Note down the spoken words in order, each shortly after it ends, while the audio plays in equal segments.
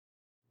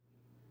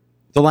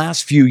The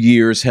last few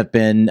years have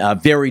been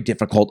very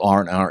difficult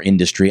on our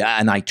industry,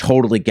 and I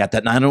totally get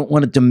that. And I don't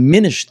want to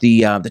diminish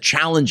the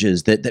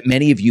challenges that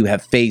many of you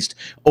have faced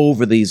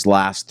over these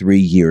last 3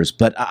 years.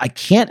 But I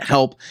can't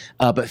help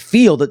but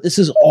feel that this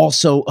is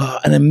also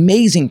an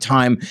amazing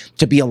time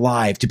to be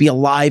alive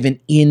and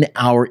in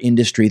our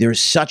industry. There's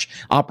such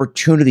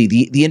opportunity.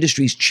 The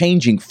industry is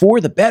changing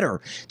for the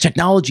better.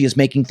 Technology is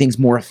making things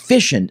more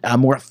efficient,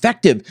 more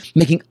effective,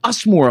 making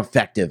us more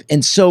effective.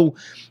 And so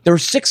there are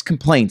 6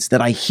 complaints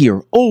that I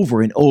hear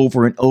over and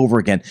over and over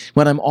again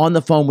when I'm on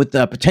the phone with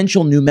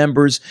potential new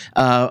members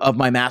of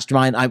my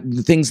mastermind,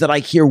 things that I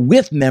hear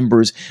with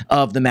members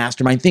of the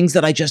mastermind, things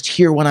that I just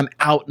hear when I'm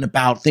out and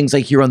about, things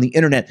I hear on the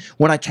internet,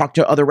 when I talk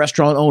to other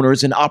restaurant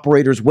owners and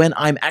operators, when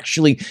I'm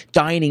actually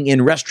dining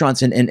in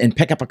restaurants and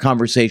pick up a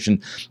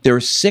conversation. There are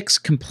 6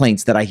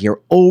 complaints that I hear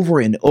over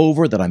and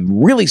over that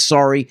I'm really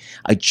sorry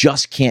I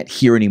just can't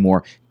hear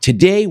anymore.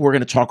 Today, we're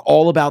going to talk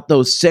all about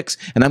those 6,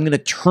 and I'm going to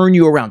turn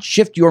you around,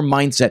 shift your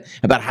mindset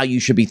about how you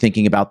should be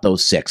thinking about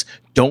those 6.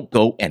 Don't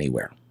go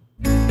anywhere.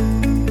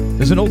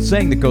 There's an old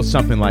saying that goes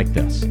something like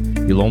this.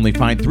 You'll only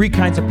find 3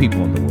 kinds of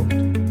people in the world.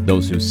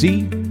 Those who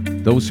see,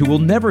 those who will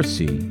never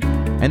see,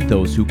 and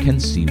those who can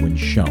see when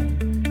shown.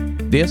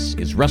 This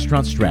is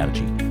Restaurant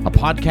Strategy, a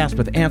podcast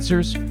with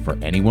answers for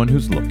anyone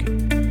who's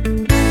looking.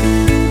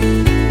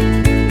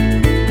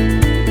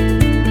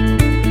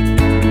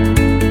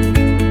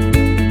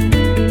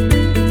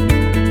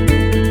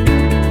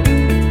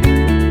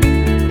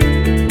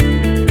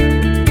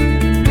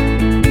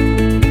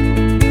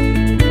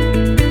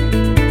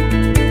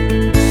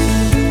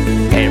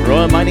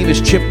 My name is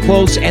Chip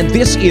Close, and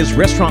this is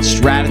Restaurant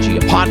Strategy,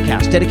 a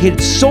podcast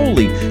dedicated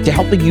solely to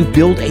helping you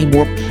build a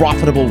more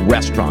profitable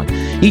restaurant.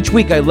 Each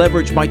week, I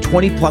leverage my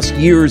 20-plus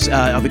years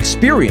of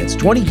experience,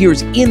 20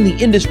 years in the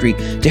industry,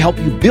 to help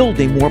you build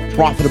a more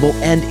profitable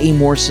and a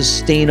more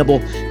sustainable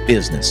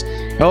business.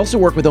 I also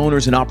work with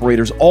owners and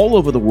operators all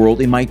over the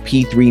world in my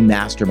P3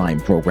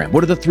 Mastermind program.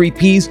 What are the 3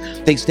 Ps?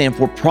 They stand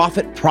for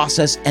profit,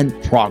 process, and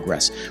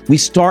progress. We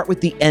start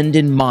with the end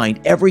in mind.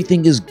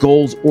 Everything is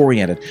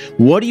goals-oriented.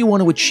 What do you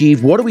want to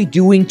achieve? What are we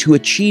doing to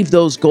achieve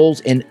those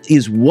goals? And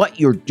is what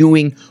you're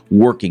doing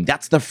working?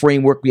 That's the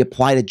framework we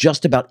apply to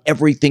just about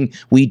everything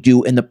we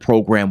do, and the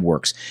program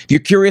works. If you're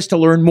curious to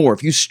learn more,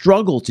 if you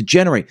struggle to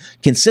generate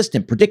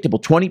consistent, predictable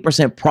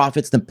 20%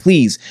 profits, then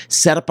please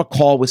set up a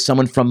call with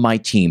someone from my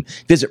team.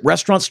 Visit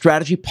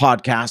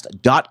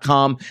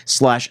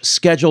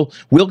restaurantstrategypodcast.com/schedule.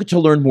 We'll get to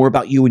learn more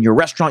about you and your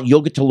restaurant.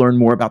 You'll get to learn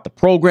more about the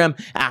program,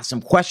 ask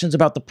some questions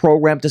about the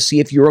program to see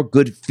if you're a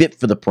good fit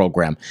for the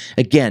program.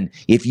 Again,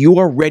 if you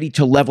are ready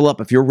to level up,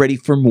 if you're ready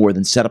for more,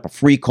 then set up a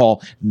free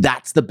call.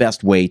 That's the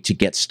best way to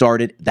get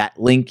started. That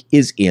link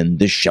is in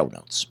the show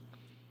notes.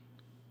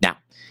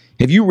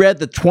 Have you read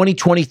the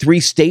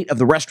 2023 State of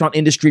the Restaurant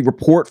Industry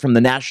report from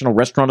the National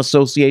Restaurant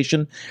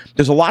Association?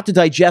 There's a lot to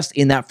digest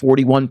in that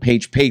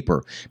 41-page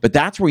paper, but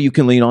that's where you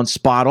can lean on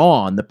Spot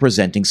On, the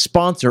presenting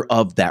sponsor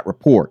of that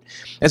report.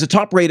 As a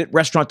top-rated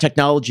restaurant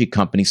technology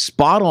company,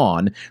 Spot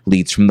On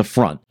leads from the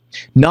front.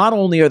 Not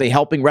only are they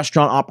helping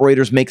restaurant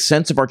operators make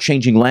sense of our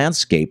changing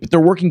landscape, but they're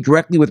working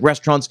directly with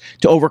restaurants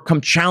to overcome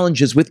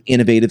challenges with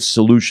innovative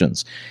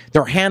solutions.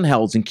 Their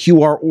handhelds and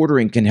QR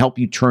ordering can help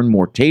you turn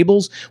more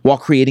tables while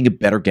creating a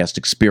better guest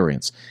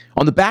experience.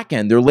 On the back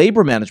end, their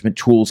labor management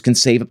tools can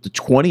save up to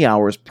 20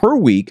 hours per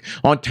week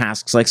on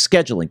tasks like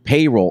scheduling,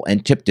 payroll,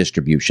 and tip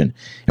distribution.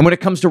 And when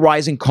it comes to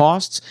rising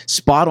costs,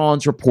 Spot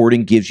On's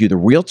reporting gives you the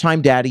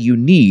real-time data you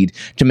need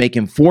to make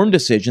informed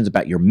decisions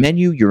about your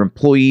menu, your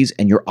employees,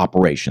 and your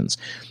operations.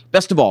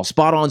 Best of all,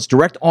 Spot On's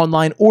direct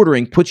online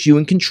ordering puts you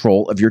in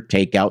control of your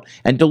takeout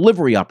and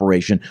delivery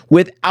operation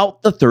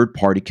without the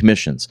third-party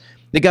commissions.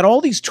 They got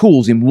all these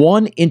tools in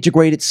one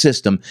integrated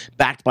system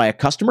backed by a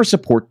customer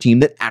support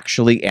team that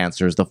actually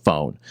answers the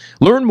phone.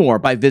 Learn more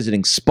by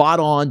visiting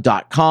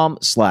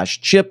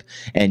spoton.com/chip,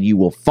 and you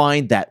will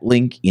find that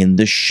link in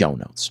the show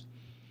notes.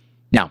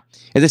 Now,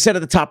 as I said at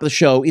the top of the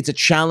show, it's a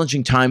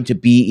challenging time to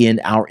be in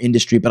our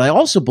industry, but I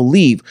also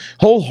believe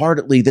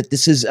wholeheartedly that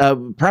this is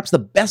perhaps the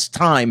best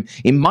time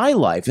in my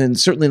life, and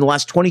certainly in the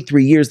last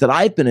 23 years that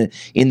I've been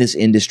in this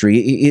industry.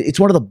 It's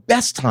one of the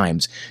best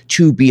times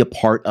to be a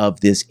part of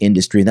this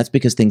industry, and that's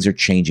because things are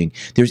changing.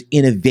 There's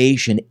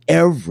innovation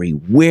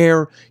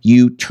everywhere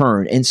you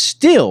turn, and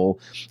still,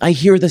 I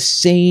hear the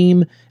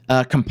same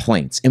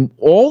complaints. And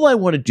all I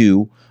want to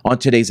do on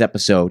today's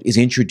episode is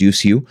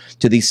introduce you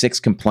to these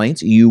 6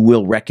 complaints. You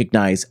will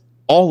recognize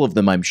all of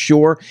them, I'm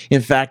sure.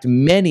 In fact,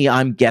 many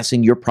I'm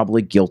guessing you're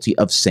probably guilty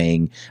of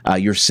saying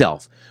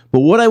yourself.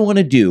 But what I want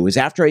to do is,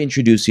 after I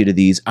introduce you to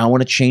these, I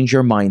want to change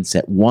your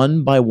mindset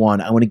one by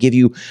one. I want to give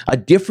you a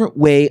different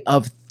way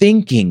of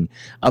thinking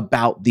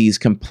about these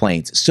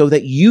complaints so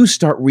that you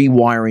start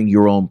rewiring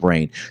your own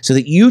brain, so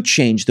that you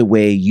change the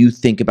way you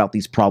think about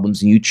these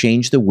problems and you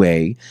change the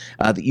way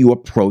that you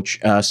approach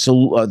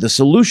the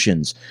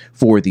solutions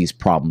for these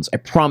problems. I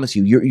promise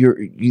you,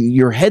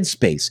 your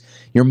headspace,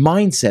 your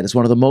mindset is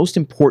one of the most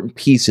important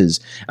pieces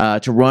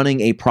to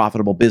running a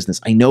profitable business.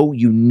 I know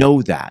you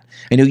know that.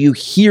 I know you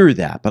hear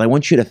that, but I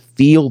want you to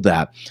feel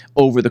that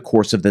over the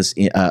course of this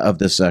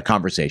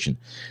conversation.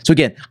 So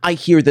again, I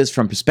hear this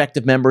from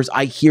prospective members.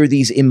 I hear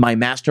these in my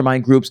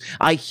mastermind groups.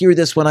 I hear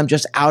this when I'm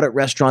just out at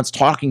restaurants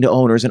talking to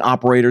owners and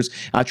operators,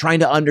 trying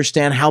to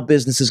understand how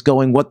business is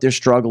going, what they're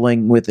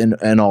struggling with,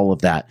 and all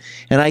of that.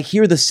 And I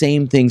hear the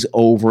same things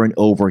over and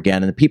over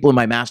again. And the people in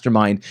my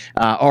mastermind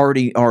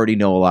already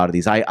know a lot of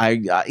these.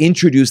 I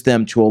introduce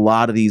them to a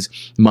lot of these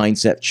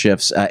mindset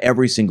shifts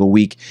every single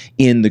week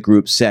in the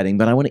group setting.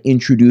 But I want to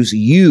introduce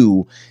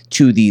you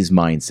to these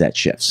mindset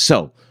shifts.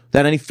 So,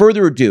 without any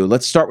further ado,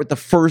 let's start with the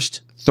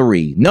first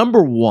three.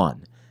 Number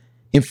one,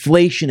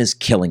 inflation is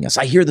killing us.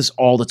 I hear this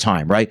all the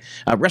time, right?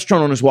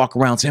 Restaurant owners walk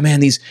around and say, "Man,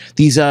 these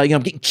I'm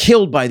getting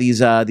killed by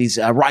these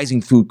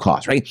rising food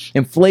costs." Right?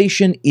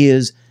 Inflation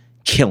is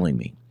killing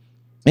me,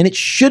 and it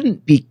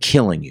shouldn't be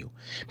killing you,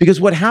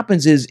 because what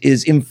happens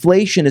is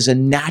inflation is a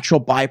natural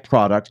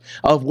byproduct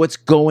of what's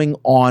going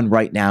on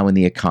right now in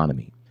the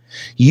economy.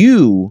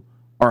 You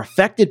are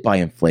affected by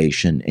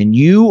inflation, and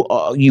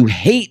you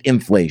hate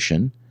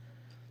inflation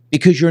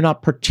because you're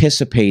not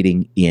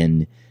participating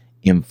in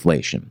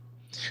inflation.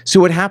 So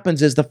what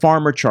happens is the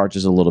farmer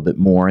charges a little bit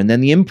more, and then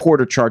the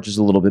importer charges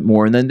a little bit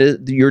more, and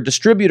then your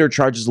distributor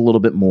charges a little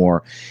bit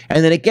more,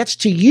 and then it gets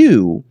to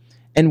you,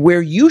 and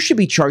where you should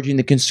be charging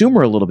the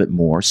consumer a little bit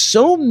more.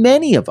 So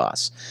many of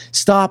us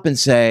stop and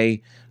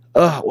say,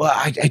 "Oh, well,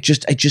 I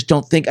just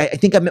don't think, I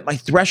think I'm at my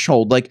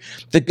threshold. Like,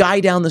 the guy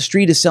down the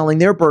street is selling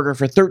their burger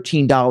for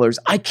 $13.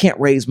 I can't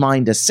raise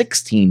mine to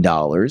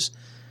 $16.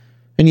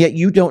 And yet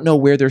you don't know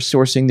where they're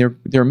sourcing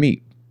their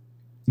meat.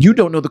 You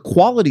don't know the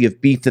quality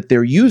of beef that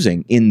they're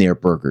using in their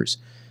burgers.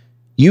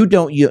 You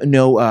don't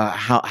know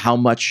how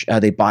much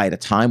they buy at a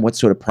time, what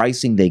sort of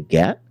pricing they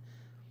get.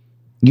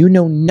 You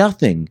know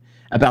nothing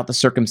about the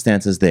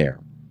circumstances there.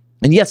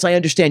 And yes, I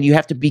understand you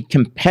have to be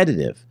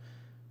competitive,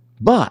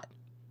 but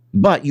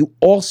you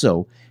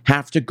also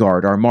have to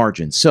guard our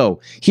margins. So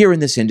here in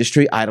this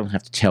industry, I don't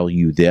have to tell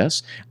you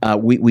this.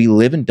 We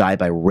live and die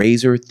by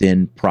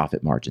razor-thin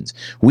profit margins.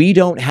 We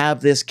don't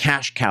have this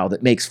cash cow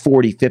that makes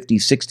 40, 50,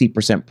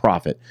 60%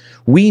 profit.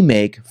 We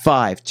make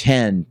 5,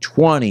 10,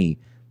 20,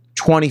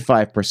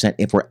 25%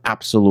 if we're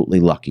absolutely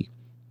lucky.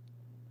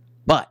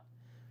 But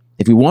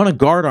if we want to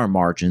guard our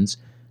margins,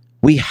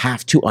 we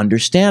have to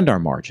understand our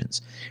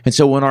margins. And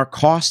so when our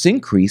costs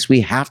increase,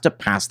 we have to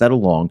pass that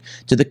along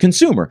to the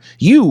consumer.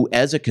 You,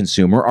 as a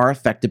consumer, are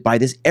affected by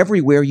this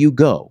everywhere you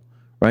go,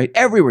 right?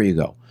 Everywhere you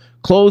go.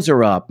 Clothes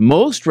are up.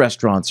 Most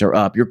restaurants are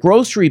up. Your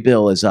grocery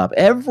bill is up.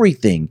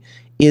 Everything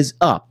is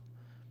up.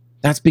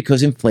 That's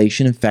because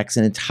inflation affects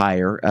an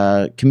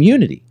entire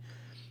community.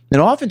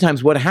 And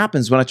oftentimes what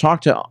happens when I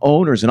talk to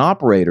owners and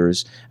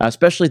operators,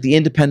 especially at the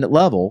independent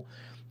level,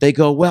 they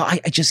go, "Well,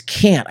 I just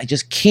can't.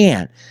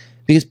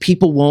 Because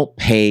people won't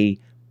pay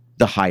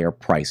the higher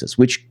prices,"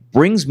 which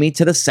brings me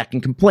to the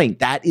second complaint.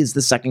 That is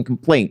the second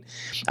complaint.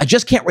 I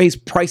just can't raise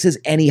prices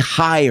any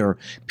higher.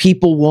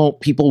 People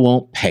won't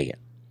pay it.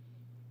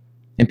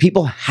 And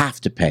people have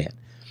to pay it.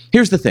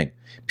 Here's the thing.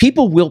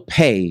 People will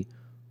pay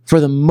for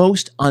the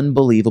most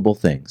unbelievable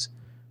things,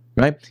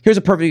 right? Here's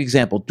a perfect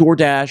example.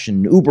 DoorDash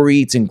and Uber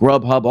Eats and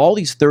Grubhub, all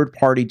these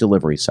third-party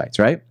delivery sites,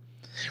 right?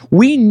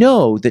 We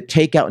know that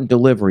takeout and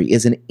delivery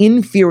is an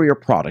inferior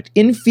product,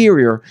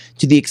 inferior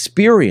to the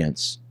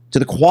experience, to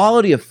the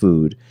quality of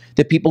food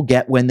that people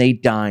get when they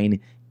dine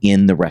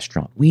in the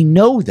restaurant. We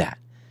know that.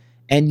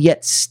 And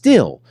yet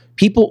still,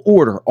 people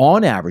order,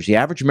 on average, the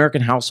average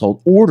American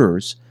household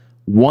orders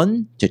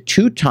 1 to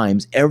 2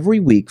 times every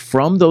week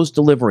from those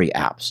delivery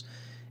apps.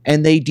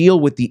 And they deal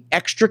with the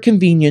extra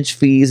convenience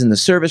fees and the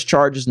service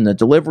charges and the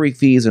delivery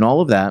fees and all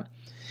of that.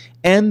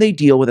 And they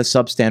deal with a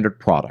substandard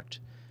product,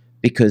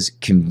 because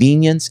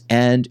convenience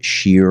and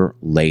sheer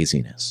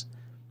laziness.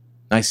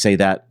 I say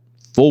that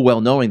full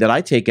well knowing that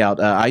I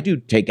do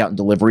takeout and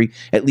delivery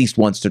at least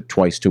once to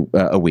twice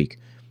a week.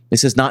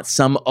 This is not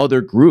some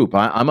other group.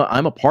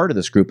 I'm a part of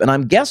this group, and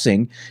I'm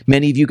guessing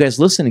many of you guys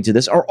listening to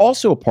this are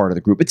also a part of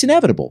the group. It's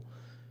inevitable.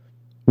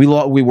 We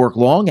work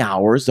long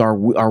hours.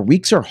 Our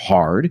weeks are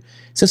hard.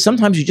 So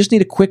sometimes you just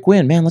need a quick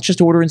win. Man, let's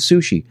just order in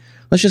sushi.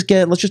 Let's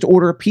just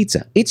order a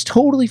pizza. It's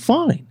totally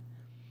fine.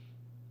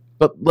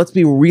 But let's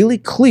be really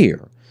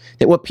clear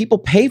that what people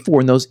pay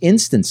for in those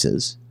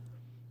instances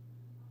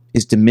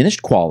is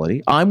diminished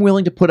quality. I'm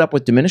willing to put up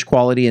with diminished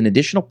quality and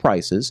additional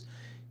prices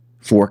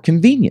for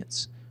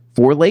convenience,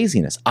 for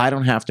laziness. I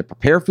don't have to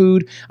prepare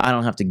food. I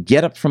don't have to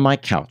get up from my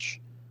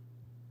couch.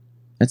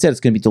 That's it. It's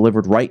going to be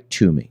delivered right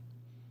to me.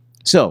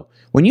 So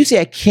when you say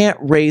I can't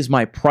raise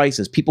my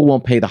prices, people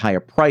won't pay the higher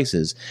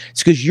prices,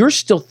 it's because you're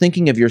still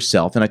thinking of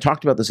yourself, and I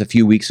talked about this a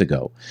few weeks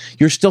ago,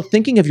 you're still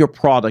thinking of your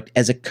product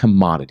as a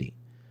commodity.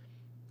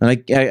 And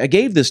I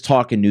gave this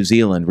talk in New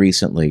Zealand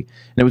recently,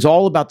 and it was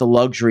all about the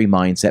luxury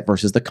mindset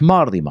versus the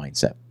commodity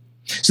mindset.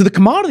 So the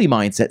commodity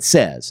mindset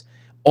says,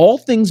 all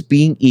things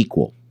being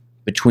equal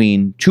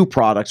between two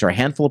products or a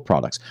handful of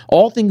products,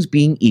 all things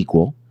being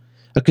equal,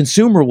 a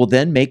consumer will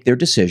then make their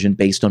decision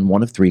based on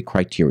one of three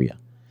criteria: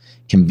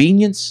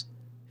 convenience,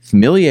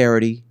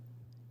 familiarity,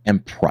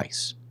 and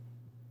price.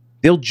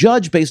 They'll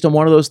judge based on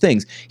one of those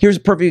things. Here's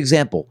a perfect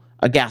example: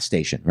 a gas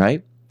station,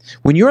 right?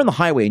 When you're on the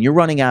highway and you're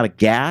running out of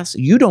gas,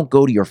 you don't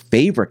go to your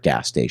favorite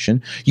gas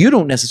station. You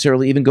don't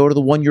necessarily even go to the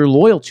one you're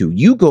loyal to.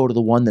 You go to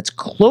the one that's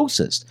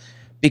closest,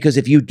 because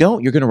if you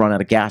don't, you're going to run out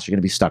of gas. You're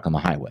going to be stuck on the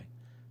highway.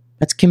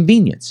 That's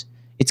convenience.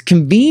 It's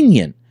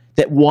convenient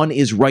that one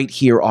is right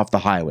here off the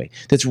highway,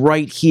 that's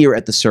right here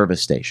at the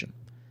service station,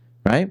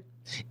 right?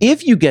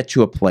 If you get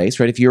to a place,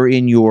 right, if you're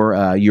in your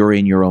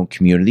own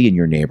community, in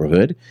your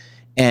neighborhood,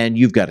 and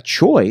you've got a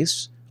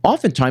choice,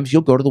 oftentimes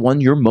you'll go to the one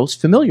you're most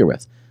familiar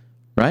with.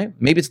 Right?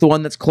 Maybe it's the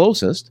one that's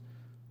closest,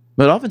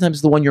 but oftentimes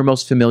it's the one you're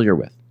most familiar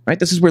with, right?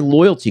 This is where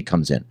loyalty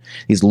comes in.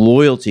 These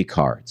loyalty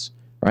cards,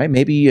 right?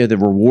 Maybe the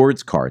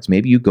rewards cards.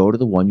 Maybe you go to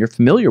the one you're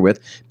familiar with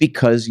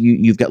because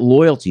you've got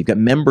loyalty, you've got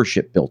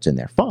membership built in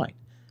there. Fine.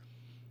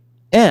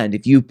 And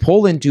if you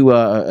pull into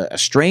a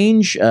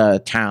strange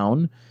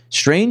town,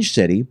 strange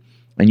city,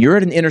 and you're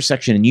at an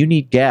intersection and you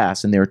need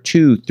gas, and there are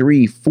 2,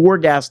 3, 4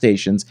 gas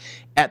stations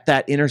at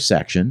that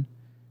intersection,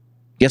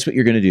 guess what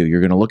you're going to do?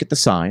 You're going to look at the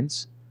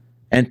signs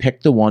and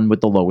pick the one with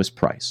the lowest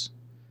price.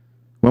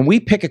 When we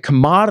pick a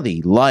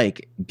commodity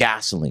like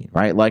gasoline,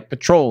 right, like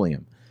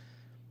petroleum,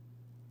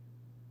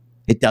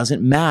 it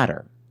doesn't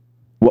matter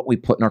what we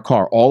put in our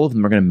car. All of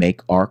them are going to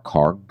make our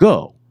car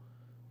go.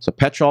 So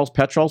petrol's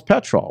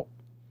petrol.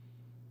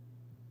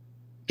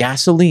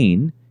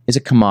 Gasoline is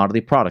a commodity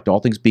product. All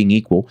things being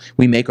equal,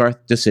 we make our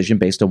decision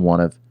based on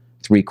one of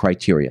three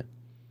criteria.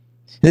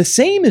 The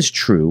same is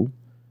true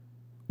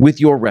with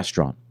your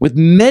restaurant. With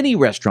many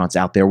restaurants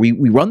out there, we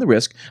run the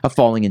risk of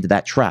falling into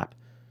that trap.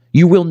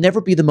 You will never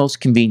be the most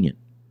convenient.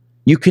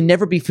 You can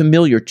never be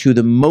familiar to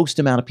the most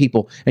amount of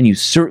people, and you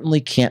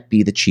certainly can't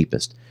be the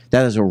cheapest.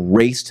 That is a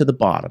race to the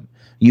bottom.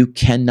 You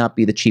cannot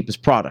be the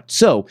cheapest product.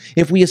 So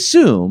if we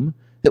assume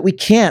that we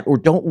can't or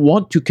don't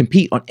want to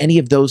compete on any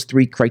of those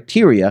three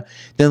criteria,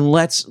 then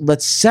let's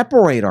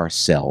separate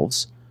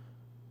ourselves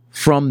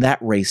from that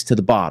race to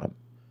the bottom,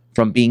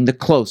 from being the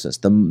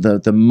closest,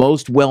 the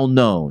most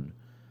well-known,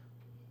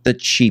 the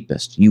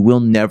cheapest. You will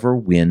never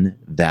win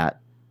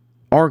that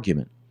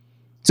argument.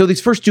 So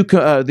these first two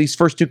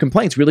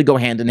complaints really go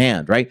hand in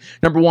hand, right?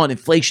 Number one,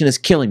 inflation is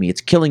killing me.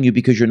 It's killing you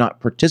because you're not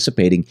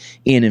participating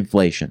in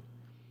inflation,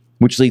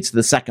 which leads to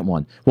the second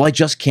one. Well, I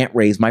just can't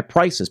raise my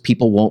prices.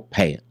 People won't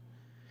pay it.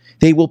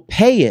 They will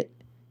pay it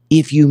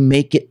if you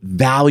make it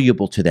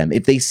valuable to them,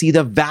 if they see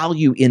the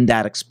value in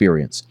that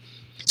experience.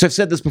 So I've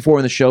said this before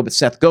in the show, but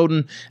Seth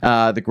Godin,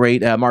 the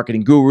great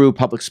marketing guru,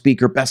 public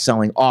speaker,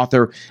 best-selling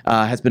author,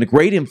 has been a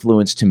great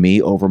influence to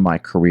me over my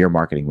career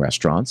marketing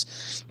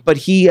restaurants. But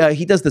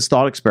he does this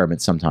thought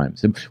experiment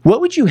sometimes. What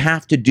would you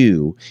have to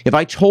do if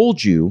I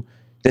told you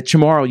that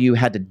tomorrow you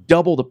had to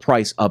double the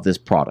price of this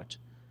product?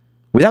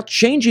 Without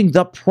changing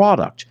the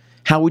product,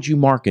 how would you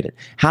market it?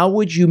 How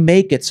would you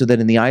make it so that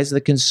in the eyes of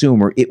the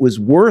consumer, it was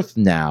worth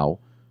now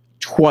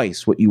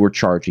twice what you were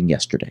charging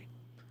yesterday?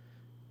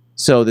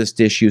 So this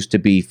dish used to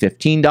be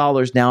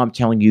 $15. Now I'm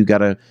telling you got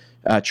to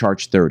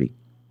charge $30.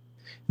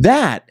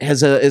 That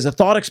is a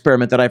thought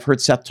experiment that I've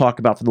heard Seth talk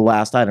about for the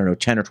last, 10 or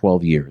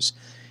 12 years.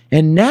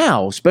 And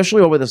now,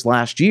 especially over this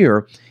last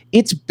year,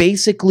 it's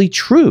basically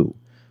true.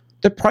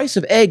 The price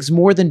of eggs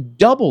more than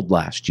doubled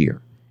last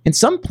year. In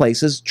some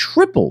places,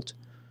 tripled.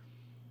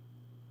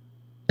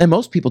 And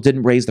most people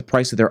didn't raise the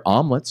price of their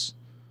omelets.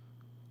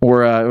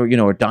 Or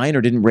a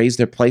diner didn't raise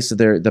the price of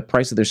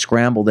their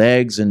scrambled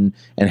eggs and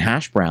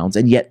hash browns,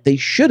 and yet they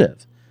should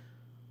have.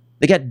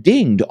 They got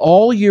dinged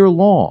all year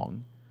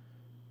long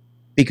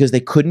because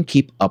they couldn't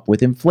keep up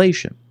with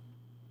inflation.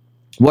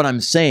 What I'm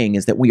saying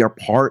is that we are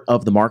part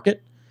of the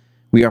market.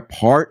 We are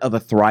part of a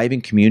thriving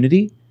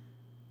community.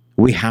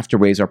 We have to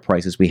raise our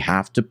prices. We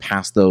have to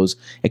pass those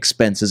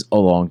expenses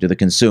along to the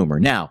consumer.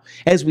 Now,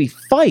 as we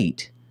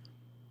fight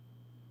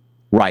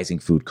rising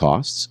food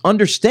costs,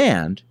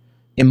 understand,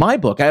 in my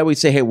book, I always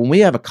say, hey, when we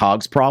have a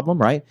COGS problem,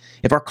 right?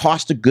 If our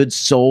cost of goods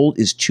sold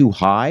is too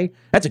high,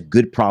 that's a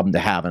good problem to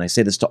have. And I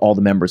say this to all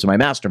the members of my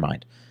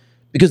mastermind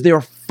because there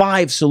are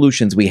 5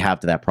 solutions we have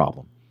to that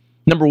problem.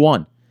 Number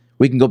 1,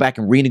 we can go back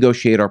and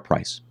renegotiate our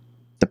price,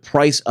 the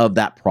price of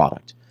that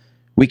product.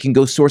 We can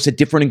go source a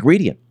different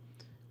ingredient.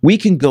 We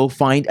can go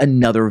find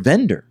another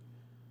vendor.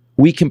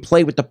 We can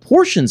play with the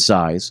portion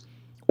size.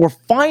 Or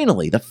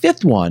finally, the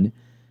 5th one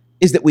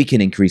is that we can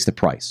increase the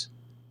price.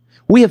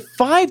 We have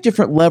 5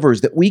 different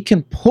levers that we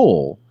can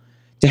pull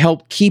to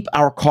help keep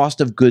our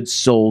cost of goods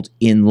sold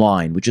in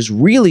line, which is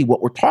really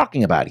what we're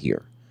talking about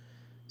here.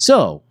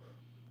 So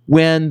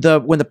when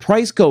the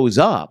price goes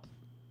up,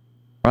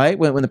 right?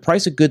 When the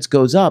price of goods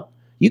goes up,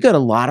 you got a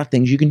lot of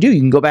things you can do. You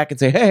can go back and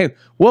say, hey,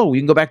 whoa,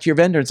 you can go back to your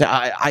vendor and say,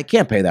 I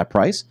can't pay that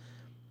price.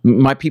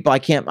 My people, I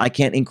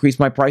can't increase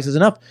my prices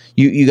enough.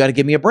 You got to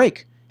give me a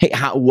break. Hey,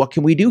 what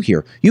can we do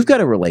here? You've got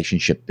a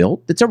relationship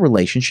built. It's a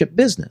relationship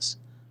business.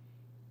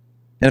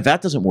 And if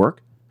that doesn't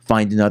work,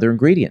 find another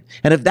ingredient.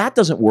 And if that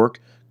doesn't work,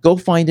 go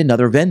find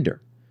another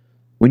vendor.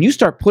 When you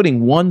start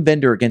putting one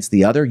vendor against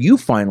the other, you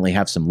finally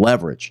have some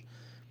leverage.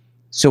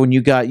 So when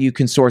you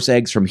can source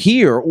eggs from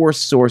here or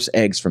source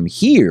eggs from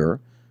here,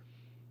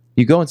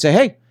 you go and say,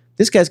 hey,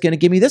 this guy's going to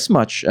give me this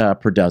much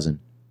per dozen.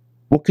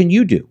 What can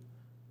you do?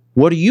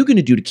 What are you going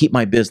to do to keep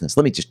my business?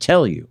 Let me just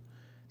tell you,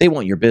 they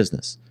want your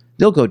business.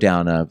 They'll go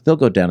down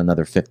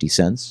another 50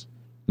 cents,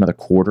 another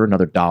quarter,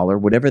 another dollar,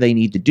 whatever they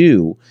need to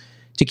do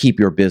to keep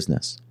your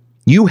business.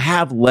 You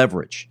have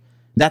leverage.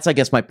 That's, I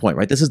guess, my point,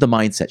 right? This is the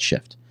mindset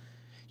shift.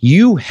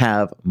 You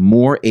have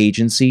more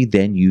agency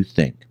than you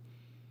think.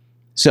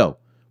 So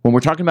when we're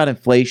talking about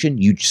inflation,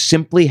 you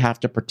simply have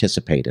to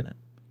participate in it.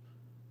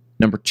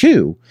 Number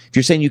two, if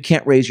you're saying you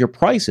can't raise your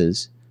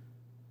prices,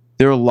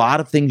 there are a lot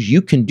of things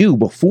you can do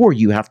before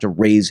you have to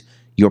raise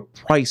your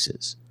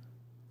prices.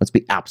 Let's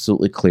be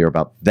absolutely clear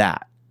about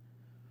that.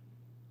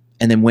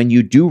 And then when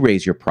you do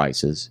raise your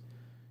prices,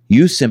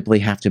 you simply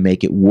have to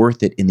make it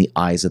worth it in the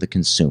eyes of the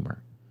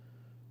consumer.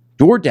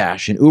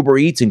 DoorDash and Uber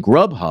Eats and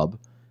Grubhub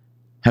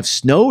have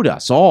snowed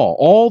us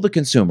all the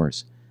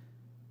consumers,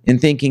 in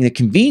thinking that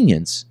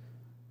convenience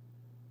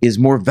is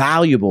more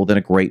valuable than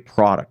a great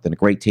product, than a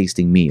great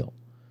tasting meal.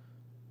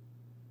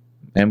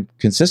 And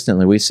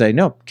consistently we say,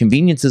 no,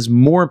 convenience is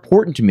more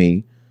important to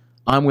me.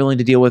 I'm willing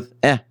to deal with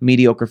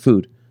mediocre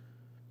food.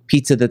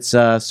 Pizza that's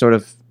sort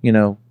of,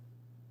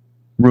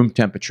 room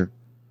temperature.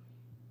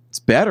 It's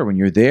better when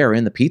you're there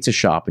in the pizza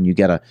shop and you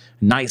get a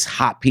nice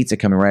hot pizza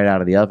coming right out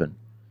of the oven.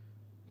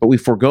 But we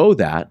forego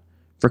that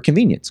for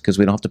convenience because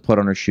we don't have to put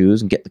on our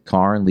shoes and get the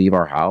car and leave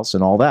our house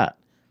and all that.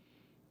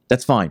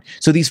 That's fine.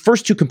 So these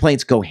first two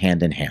complaints go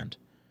hand in hand,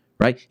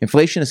 right?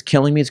 Inflation is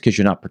killing me. It's because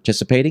you're not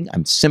participating.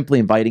 I'm simply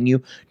inviting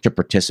you to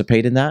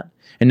participate in that.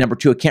 And number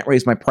two, I can't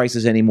raise my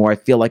prices anymore. I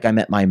feel like I'm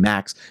at my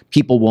max.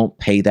 People won't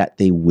pay that.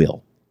 They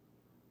will.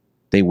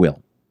 They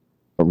will.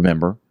 But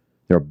remember,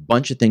 there are a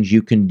bunch of things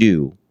you can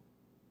do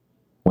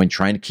when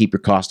trying to keep your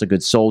cost of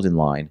goods sold in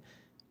line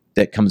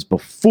that comes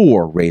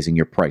before raising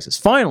your prices.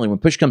 Finally, when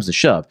push comes to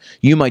shove,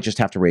 you might just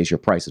have to raise your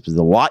prices. There's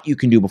a lot you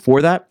can do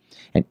before that.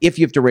 And if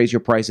you have to raise your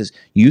prices,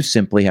 you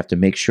simply have to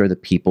make sure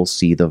that people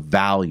see the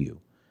value,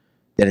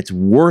 that it's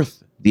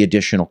worth the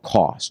additional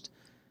cost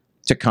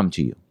to come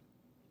to you,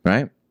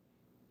 right?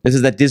 This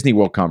is that Disney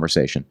World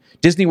conversation.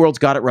 Disney World's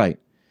got it right.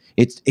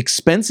 It's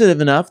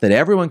expensive enough that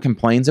everyone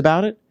complains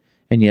about it,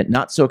 and yet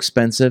not so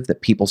expensive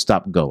that people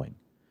stop going.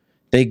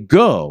 They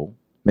go,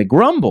 they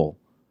grumble,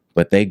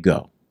 but they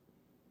go.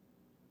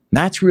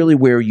 That's really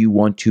where you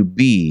want to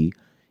be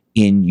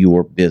in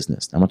your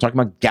business. I'm not talking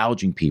about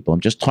gouging people.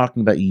 I'm just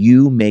talking about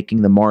you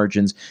making the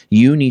margins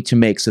you need to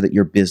make so that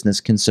your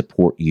business can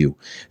support you.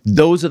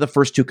 Those are the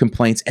first two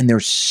complaints, and they're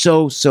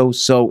so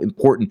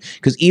important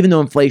because even though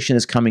inflation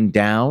is coming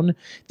down,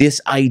 this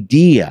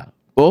idea,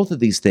 both of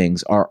these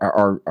things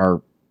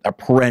are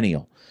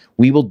perennial.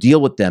 We will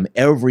deal with them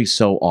every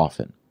so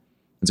often.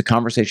 It's a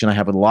conversation I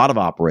have with a lot of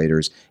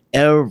operators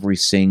every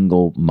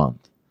single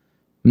month.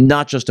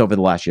 Not just over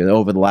the last year.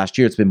 Over the last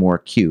year, it's been more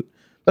acute.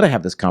 But I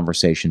have this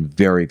conversation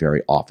very,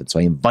 very often. So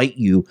I invite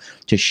you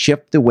to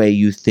shift the way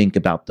you think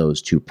about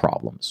those two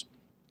problems.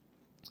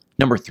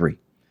 Number three.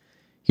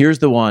 Here's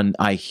the one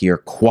I hear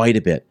quite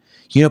a bit.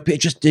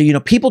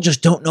 People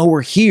just don't know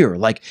we're here.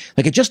 Like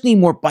I just need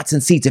more butts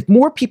and seats. If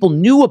more people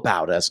knew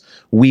about us,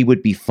 we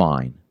would be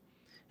fine.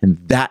 And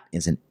that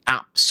is an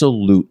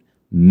absolute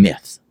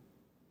myth.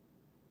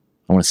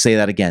 I want to say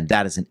that again.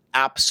 That is an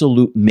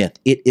absolute myth.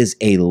 It is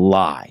a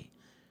lie.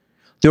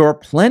 There are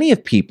plenty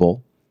of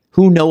people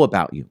who know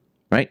about you,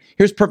 right?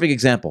 Here's a perfect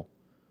example.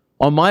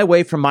 On my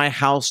way from my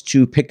house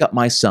to pick up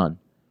my son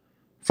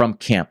from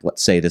camp,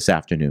 let's say this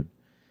afternoon,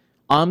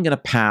 I'm going to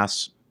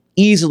pass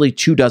easily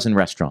 24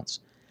 restaurants.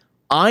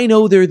 I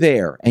know they're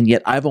there, and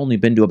yet I've only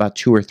been to about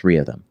 2 or 3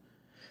 of them.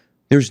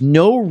 There's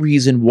no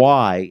reason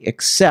why,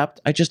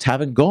 except I just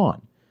haven't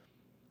gone.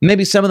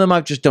 Maybe some of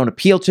them just don't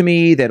appeal to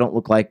me. They don't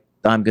look like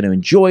I'm going to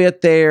enjoy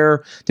it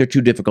there. They're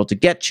too difficult to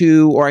get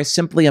to, or I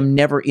simply am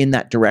never in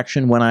that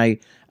direction when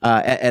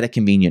at a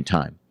convenient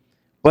time.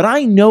 But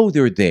I know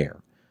they're there.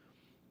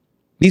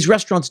 These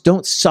restaurants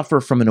don't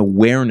suffer from an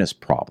awareness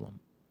problem,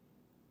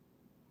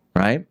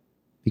 right?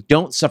 They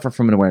don't suffer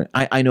from an awareness.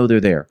 I know they're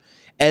there,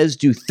 as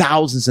do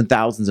thousands and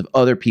thousands of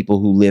other people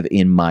who live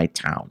in my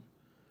town.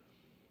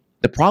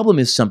 The problem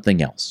is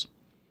something else.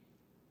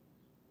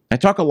 I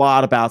talk a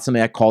lot about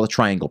something I call the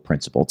triangle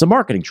principle. It's a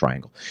marketing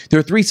triangle. There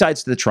are 3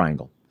 sides to the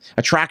triangle: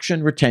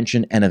 attraction,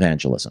 retention, and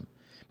evangelism.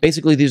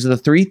 Basically, these are the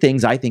 3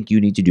 things I think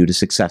you need to do to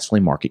successfully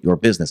market your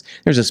business.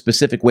 There's a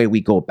specific way we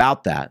go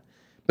about that,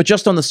 but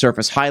just on the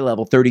surface, high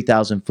level,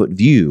 30,000-foot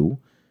view,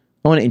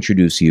 I want to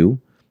introduce you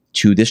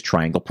to this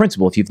triangle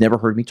principle if you've never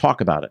heard me talk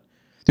about it.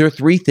 There are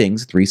 3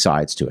 things, 3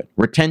 sides to it: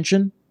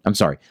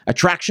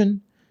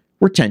 attraction,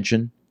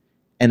 retention,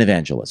 and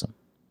evangelism.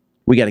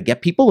 We got to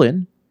get people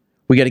in,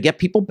 we got to get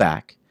people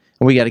back,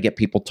 and we got to get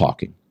people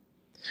talking.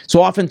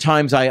 So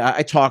oftentimes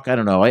I talk, I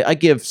don't know, I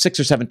give 6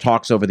 or 7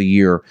 talks over the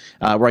year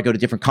where I go to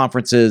different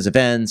conferences,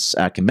 events,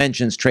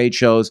 conventions, trade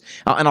shows,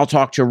 and I'll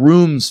talk to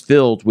rooms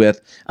filled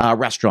with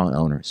restaurant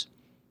owners,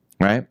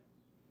 right?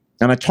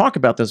 And I talk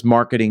about this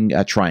marketing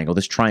triangle,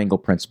 this triangle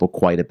principle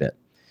quite a bit.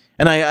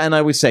 And I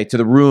always say to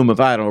the room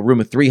of, I don't know, a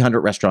room of 300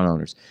 restaurant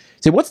owners,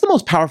 say, what's the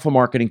most powerful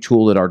marketing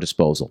tool at our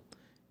disposal?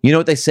 You know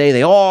what they say?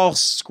 They all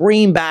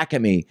scream back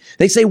at me.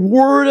 They say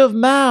word of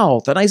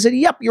mouth. And I said,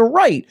 yep, you're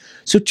right.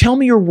 So tell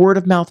me your word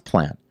of mouth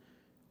plan.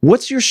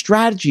 What's your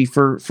strategy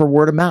for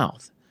word of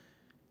mouth?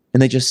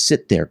 And they just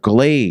sit there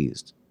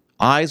glazed,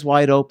 eyes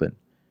wide open.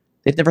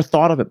 They've never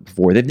thought of it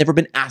before. They've never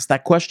been asked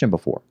that question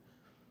before.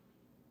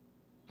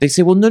 They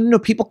say, well, no.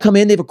 People come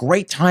in, they have a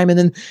great time,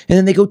 and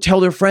then they go tell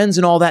their friends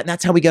and all that, and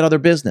that's how we get other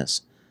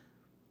business.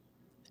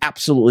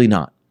 Absolutely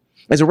not.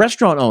 As a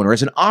restaurant owner,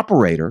 as an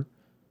operator,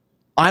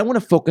 I want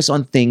to focus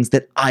on things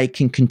that I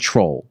can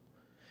control.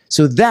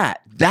 So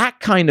that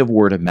kind of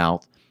word of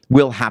mouth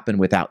will happen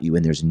without you,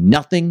 and there's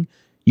nothing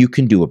you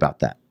can do about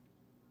that.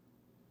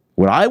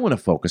 What I want to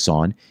focus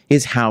on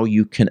is how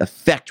you can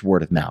affect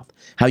word of mouth,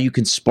 how you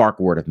can spark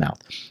word of mouth.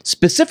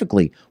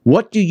 Specifically,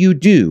 what do you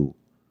do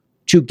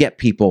to get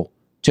people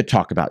to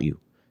talk about you,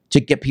 to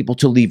get people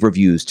to leave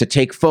reviews, to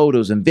take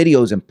photos and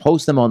videos and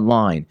post them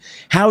online?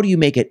 How do you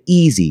make it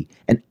easy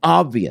and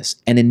obvious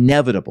and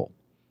inevitable?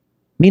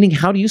 Meaning,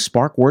 how do you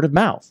spark word of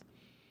mouth?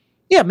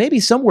 Yeah, maybe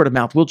some word of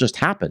mouth will just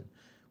happen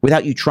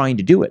without you trying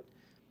to do it.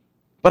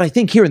 But I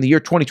think here in the year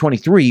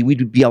 2023,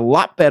 we'd be a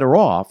lot better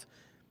off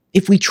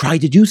if we tried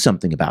to do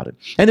something about it.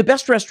 And the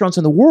best restaurants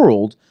in the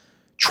world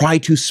try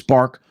to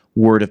spark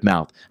word of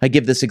mouth. I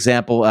give this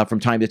example from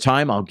time to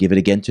time. I'll give it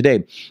again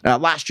today.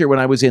 Last year when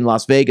I was in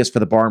Las Vegas for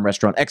the Bar and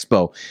Restaurant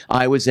Expo,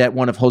 I was at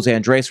one of Jose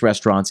Andres'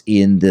 restaurants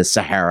in the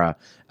Sahara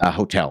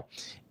Hotel.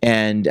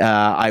 And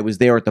I was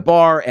there at the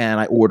bar and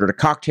I ordered a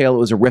cocktail. It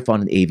was a riff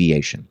on an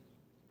aviation.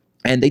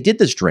 And they did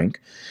this drink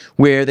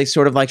where they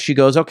sort of like, she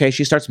goes, okay,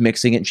 she starts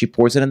mixing it and she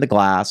pours it in the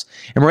glass.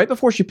 And right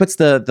before she puts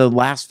the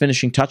last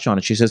finishing touch on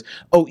it, she says,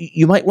 oh,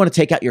 you might want to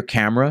take out your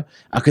camera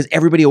because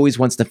everybody always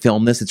wants to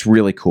film this. It's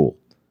really cool.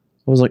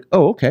 I was like,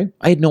 oh, okay.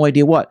 I had no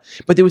idea what.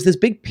 But there was this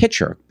big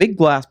pitcher, big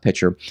glass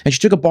pitcher, and she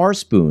took a bar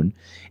spoon.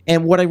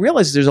 And what I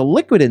realized is there's a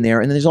liquid in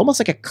there and there's almost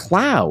like a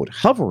cloud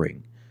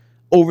hovering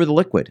over the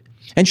liquid.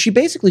 And she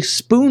basically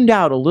spooned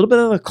out a little bit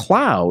of the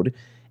cloud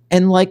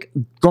and like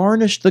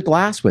garnished the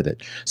glass with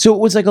it. So it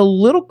was like a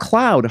little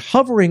cloud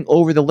hovering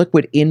over the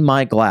liquid in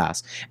my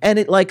glass. And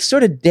it like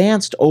sort of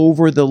danced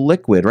over the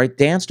liquid, right?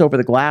 Danced over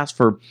the glass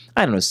for,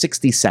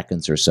 60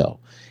 seconds or so.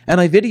 And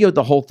I videoed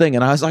the whole thing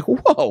and I was like,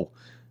 whoa,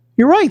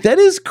 you're right. That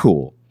is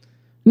cool.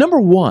 Number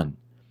one,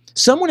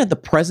 someone had the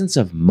presence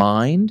of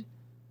mind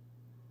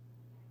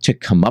to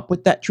come up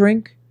with that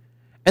drink.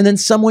 And then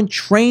someone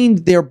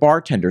trained their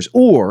bartenders,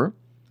 or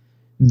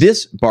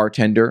this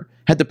bartender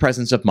had the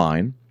presence of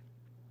mind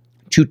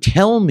to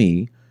tell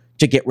me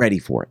to get ready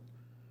for it.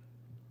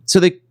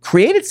 So they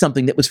created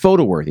something that was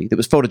photo-worthy, that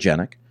was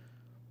photogenic,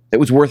 that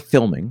was worth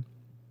filming.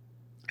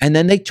 And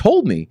then they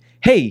told me,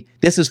 hey,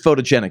 this is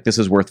photogenic, this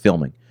is worth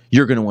filming.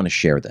 You're going to want to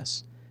share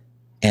this.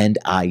 And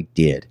I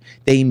did.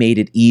 They made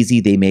it easy.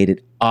 They made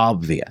it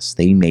obvious.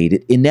 They made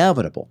it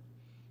inevitable.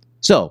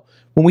 So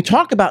when we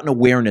talk about an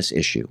awareness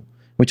issue,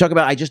 we talk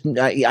about,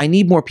 I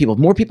need more people.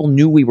 More people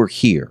knew we were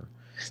here.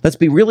 Let's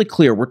be really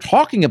clear. We're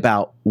talking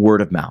about word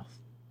of mouth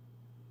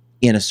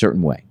in a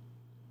certain way.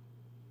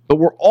 But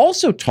we're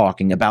also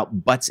talking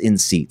about butts in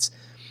seats.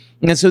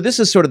 And so this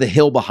is sort of the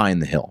hill behind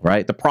the hill,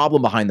 right? The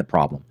problem behind the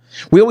problem.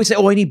 We always say,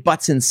 oh, I need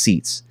butts in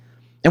seats.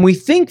 And we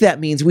think that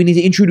means we need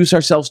to introduce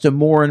ourselves to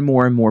more and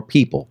more and more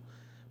people.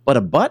 But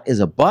a butt is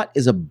a butt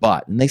is a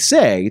butt. And they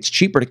say it's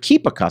cheaper to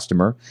keep a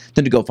customer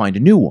than to go find a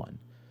new one.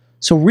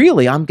 So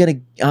really, I'm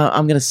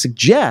gonna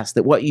suggest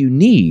that what you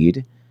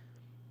need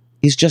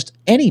is just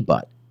any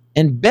butt,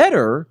 and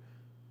better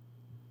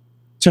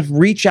to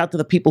reach out to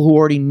the people who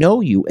already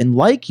know you and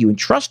like you and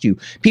trust you,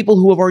 people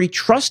who have already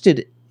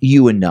trusted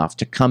you enough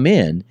to come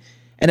in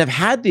and have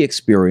had the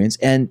experience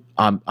and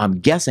I'm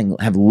guessing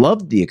have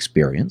loved the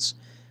experience.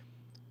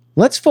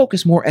 Let's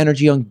focus more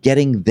energy on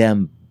getting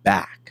them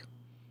back.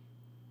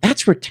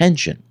 That's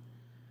retention.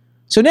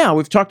 So now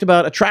we've talked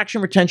about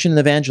attraction, retention, and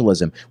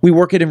evangelism. We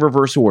work it in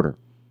reverse order.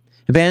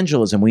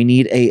 Evangelism, we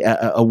need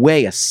a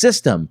way, a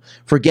system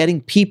for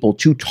getting people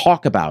to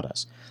talk about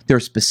us. There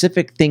are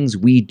specific things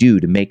we do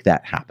to make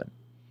that happen.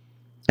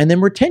 And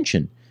then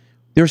retention.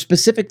 There are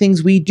specific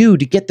things we do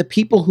to get the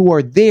people who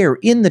are there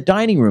in the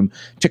dining room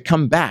to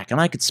come back. And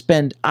I could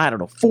spend,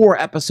 4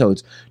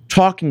 episodes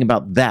talking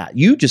about that.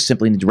 You just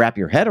simply need to wrap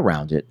your head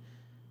around it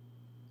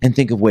and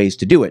think of ways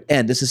to do it.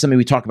 And this is something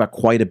we talk about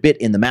quite a bit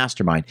in the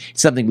mastermind.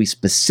 It's something we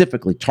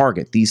specifically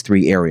target, these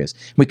 3 areas.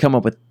 We come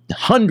up with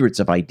hundreds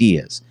of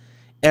ideas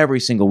every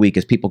single week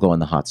as people go in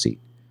the hot seat.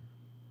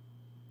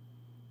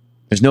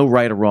 There's no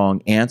right or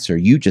wrong answer.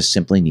 You just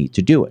simply need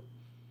to do it.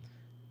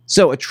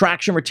 So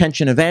attraction,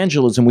 retention,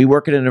 evangelism, we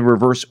work it in a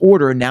reverse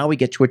order, and now we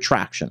get to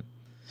attraction.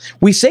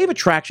 We save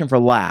attraction for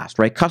last,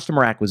 right?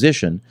 Customer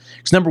acquisition.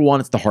 Because number one,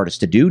 it's the hardest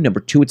to do. Number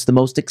two, it's the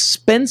most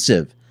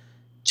expensive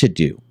to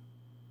do.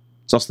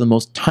 It's also the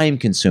most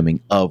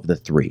time-consuming of the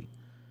three.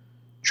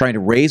 Trying to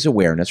raise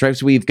awareness, right?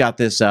 So we've got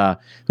this,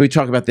 we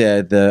talk about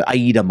the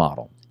AIDA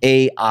model,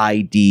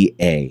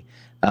 AIDA.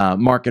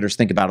 Marketers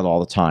think about it all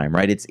the time,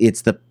 right?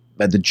 It's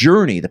the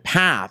journey, the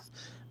path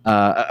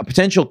a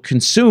potential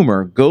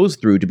consumer goes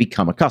through to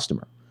become a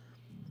customer.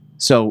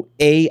 So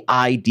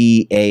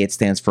AIDA, it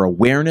stands for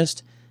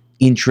awareness,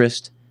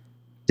 interest,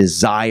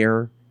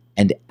 desire,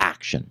 and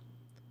action.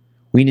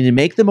 We need to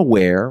make them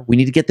aware. We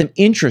need to get them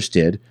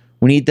interested.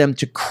 We need them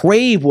to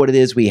crave what it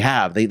is we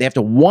have. They have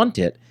to want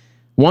it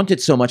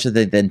so much that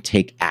they then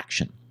take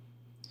action.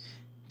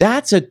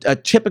 That's a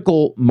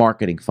typical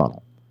marketing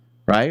funnel,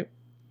 right?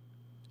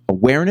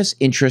 Awareness,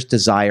 interest,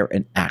 desire,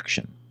 and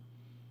action.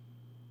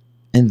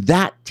 And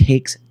that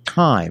takes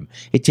time.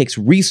 It takes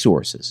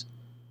resources.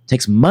 It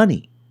takes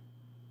money.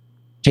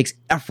 It takes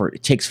effort.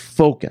 It takes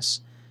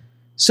focus.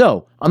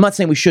 So I'm not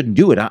saying we shouldn't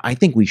do it. I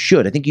think we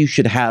should. I think you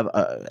should have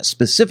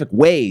specific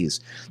ways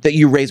that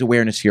you raise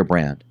awareness for your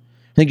brand.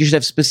 I think you should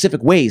have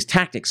specific ways,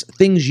 tactics,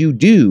 things you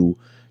do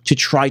to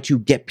try to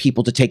get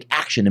people to take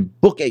action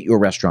and book at your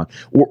restaurant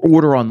or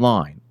order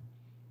online.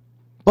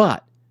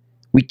 But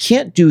we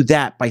can't do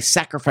that by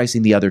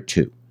sacrificing the other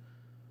two.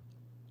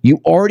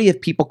 You already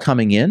have people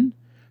coming in,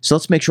 so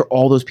let's make sure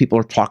all those people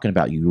are talking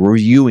about you,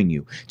 reviewing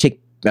you,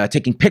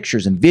 taking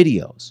pictures and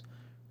videos,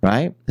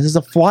 right? This is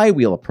a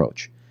flywheel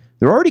approach.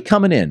 They're already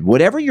coming in.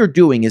 Whatever you're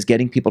doing is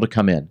getting people to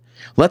come in.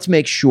 Let's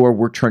make sure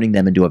we're turning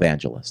them into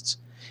evangelists.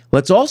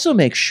 Let's also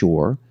make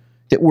sure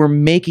that we're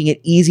making it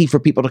easy for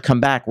people to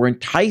come back. We're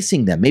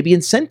enticing them, maybe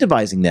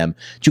incentivizing them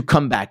to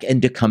come back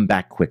and to come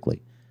back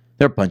quickly.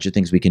 There are a bunch of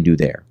things we can do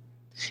there.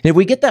 And if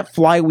we get that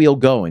flywheel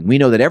going, we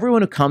know that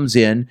everyone who comes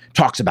in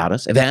talks about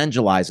us,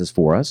 evangelizes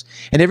for us,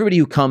 and everybody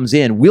who comes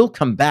in will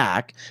come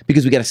back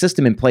because we got a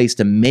system in place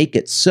to make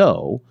it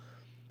so.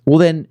 Well,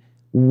 then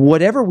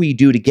whatever we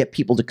do to get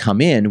people to come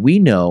in, we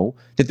know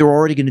that they're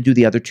already going to do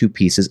the other two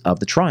pieces of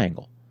the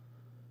triangle.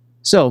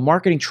 So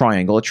marketing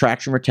triangle,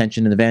 attraction,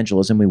 retention, and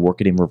evangelism, we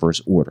work it in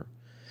reverse order.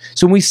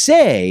 So when we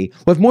say,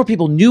 well, if more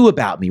people knew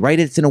about me, right,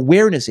 it's an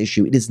awareness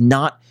issue. It is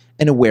not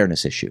an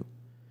awareness issue.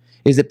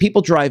 Is that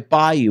people drive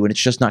by you and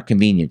it's just not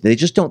convenient. They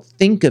just don't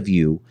think of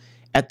you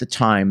at the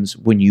times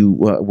when you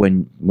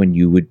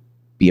would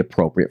be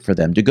appropriate for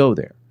them to go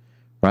there,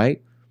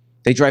 right?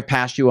 They drive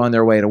past you on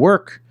their way to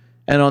work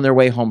and on their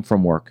way home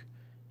from work.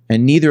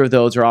 And neither of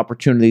those are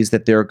opportunities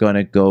that they're going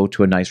to go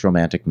to a nice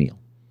romantic meal.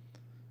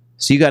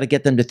 So you got to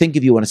get them to think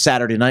of you on a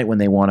Saturday night when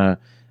they want to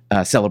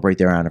celebrate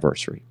their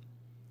anniversary.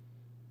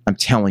 I'm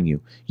telling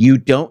you, you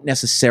don't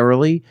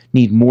necessarily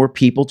need more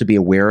people to be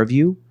aware of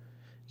you.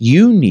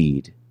 You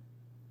need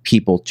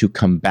people to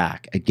come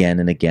back again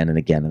and again and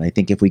again. And I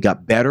think if we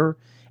got better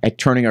at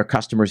turning our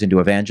customers into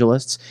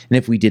evangelists, and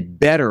if we did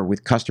better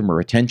with customer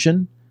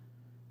retention,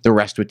 the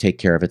rest would take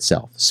care of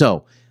itself.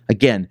 So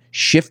again,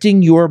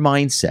 shifting your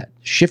mindset,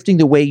 shifting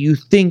the way you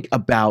think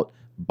about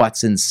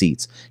butts and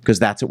seats, because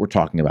that's what we're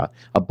talking about.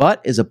 A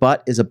butt is a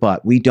butt is a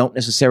butt. We don't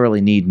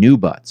necessarily need new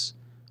butts.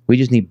 We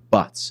just need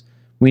butts.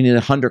 We need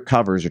 100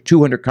 covers or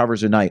 200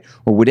 covers a night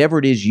or whatever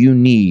it is you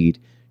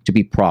need to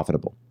be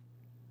profitable.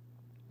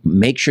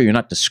 Make sure you're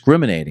not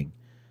discriminating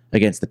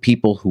against the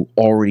people who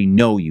already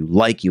know you,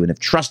 like you, and have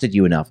trusted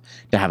you enough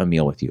to have a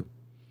meal with you.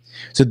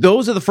 So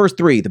those are the first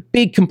three, the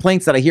big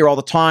complaints that I hear all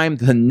the time.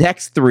 The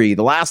next three,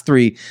 the last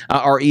three,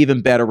 are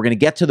even better. We're going to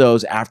get to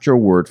those after a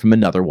word from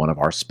another one of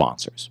our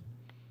sponsors.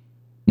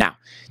 Now,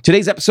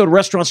 today's episode of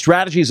Restaurant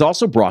Strategy is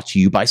also brought to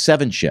you by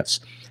 7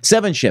 Shifts.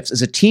 7 Shifts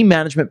is a team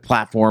management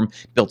platform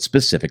built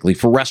specifically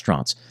for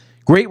restaurants.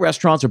 Great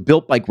restaurants are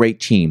built by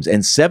great teams,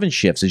 and 7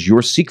 Shifts is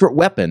your secret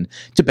weapon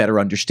to better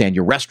understand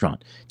your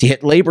restaurant, to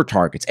hit labor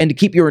targets, and to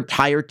keep your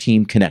entire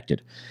team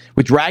connected.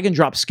 With drag and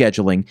drop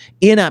scheduling,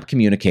 in-app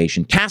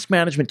communication, task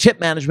management, tip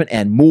management,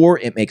 and more,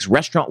 it makes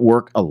restaurant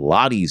work a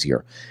lot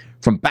easier.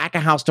 From back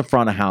of house to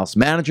front of house,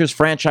 managers,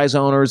 franchise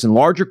owners, and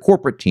larger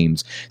corporate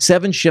teams,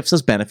 7 Shifts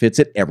has benefits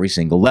at every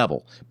single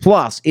level.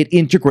 Plus, it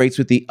integrates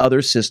with the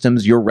other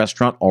systems your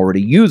restaurant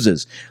already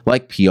uses,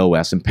 like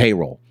POS and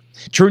payroll.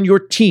 Turn your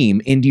team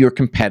into your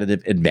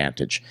competitive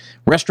advantage.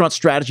 Restaurant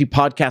Strategy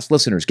podcast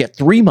listeners get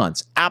 3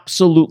 months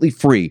absolutely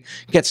free.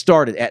 Get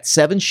started at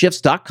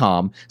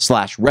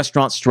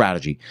 7shifts.com/restaurant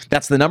strategy.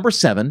 That's the number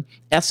 7,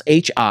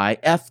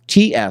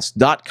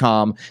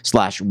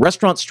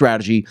 SHIFTS.com/restaurant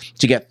strategy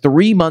to get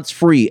 3 months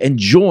free and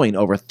join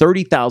over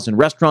 30,000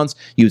 restaurants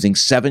using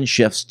 7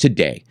 Shifts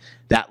today.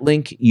 That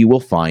link you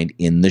will find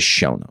in the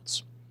show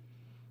notes.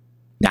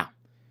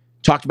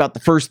 Talked about the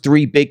first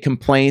 3 big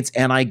complaints,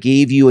 and I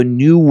gave you a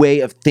new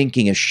way of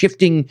thinking, of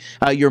shifting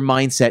your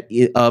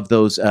mindset of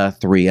those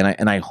 3.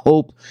 And I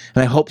hope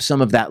some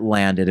of that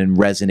landed and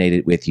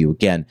resonated with you.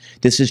 Again,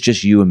 this is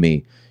just you and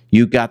me.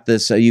 You got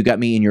this, you got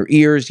me in your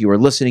ears. You are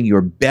listening. You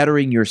are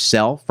bettering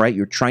yourself, right?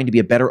 You're trying to be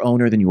a better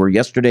owner than you were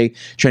yesterday,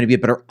 trying to be a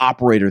better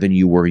operator than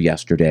you were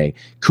yesterday.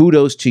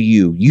 Kudos to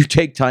you. You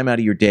take time out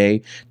of your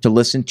day to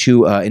listen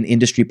to an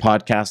industry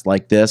podcast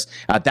like this.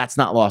 That's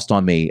not lost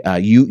on me.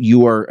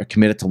 You are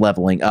committed to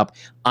leveling up.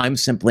 I'm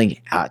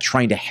simply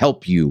trying to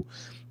help you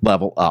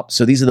level up.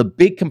 So these are the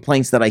big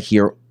complaints that I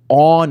hear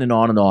on and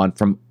on and on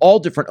from all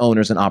different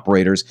owners and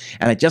operators,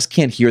 and I just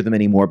can't hear them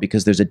anymore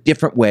because there's a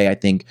different way I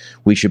think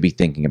we should be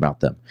thinking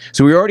about them.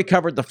 So we already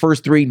covered the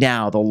first three,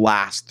 now the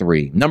last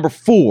three. Number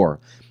 4,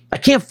 I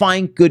can't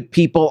find good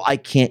people. I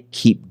can't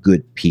keep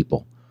good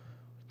people.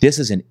 This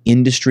is an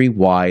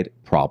industry-wide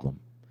problem.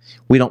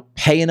 We don't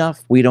pay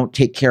enough. We don't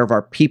take care of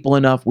our people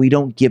enough. We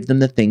don't give them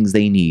the things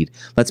they need.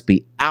 Let's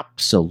be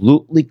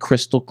absolutely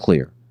crystal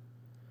clear.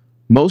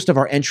 Most of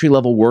our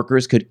entry-level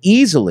workers could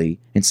easily,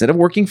 instead of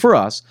working for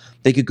us,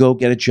 they could go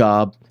get a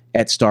job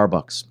at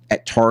Starbucks,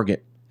 at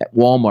Target, at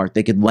Walmart.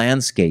 They could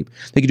landscape.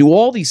 They could do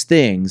all these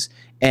things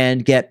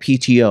and get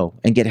PTO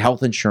and get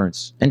health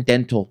insurance and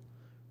dental,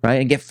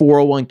 right? And get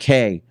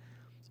 401k.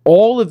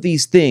 All of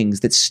these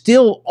things that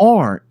still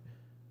aren't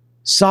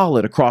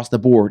solid across the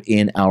board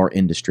in our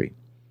industry.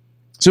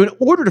 So in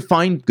order to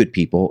find good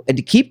people and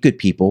to keep good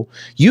people,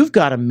 you've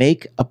got to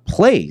make a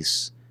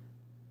place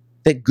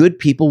that good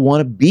people want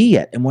to be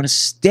at and want to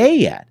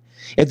stay at.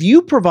 If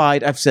you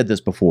provide, I've said this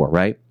before,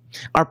 right?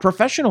 Our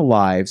professional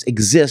lives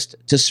exist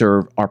to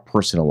serve our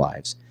personal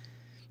lives.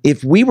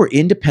 If we were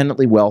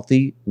independently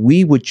wealthy,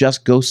 we would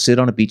just go sit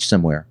on a beach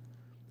somewhere.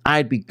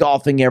 I'd be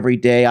golfing every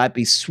day. I'd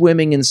be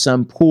swimming in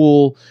some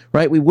pool,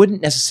 right? We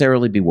wouldn't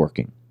necessarily be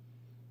working.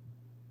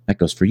 That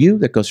goes for you.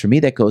 That goes for me.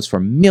 That goes for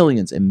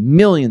millions and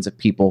millions of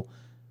people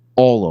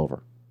all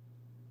over.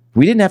 If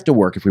we didn't have to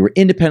work, if we were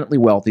independently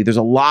wealthy, there's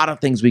a lot of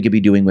things we could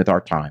be doing with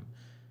our time.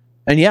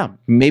 And yeah,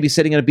 maybe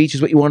sitting on a beach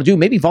is what you want to do.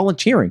 Maybe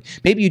volunteering.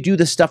 Maybe you do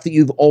the stuff that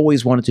you've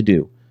always wanted to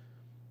do.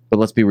 But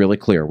let's be really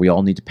clear. We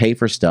all need to pay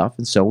for stuff,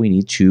 and so we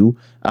need to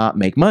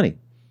make money.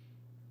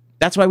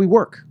 That's why we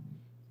work.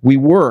 We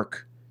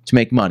work to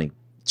make money.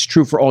 It's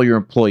true for all your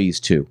employees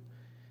too.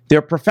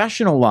 Their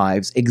professional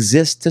lives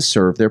exist to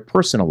serve their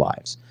personal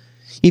lives.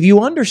 If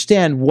you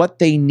understand what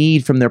they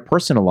need from their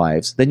personal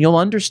lives, then you'll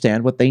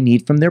understand what they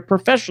need from their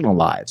professional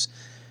lives.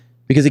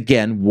 Because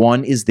again,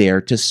 one is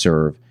there to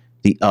serve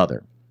the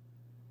other.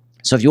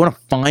 So if you want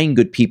to find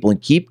good people and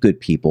keep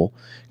good people,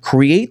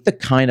 create the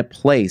kind of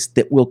place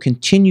that will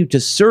continue to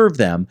serve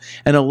them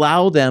and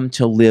allow them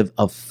to live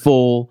a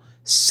full,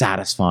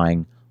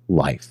 satisfying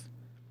life.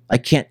 I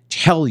can't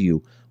tell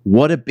you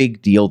what a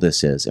big deal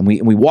this is. And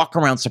we walk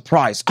around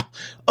surprised.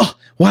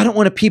 Why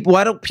don't people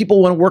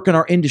want to work in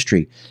our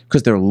industry?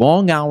 Because they're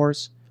long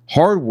hours,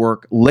 hard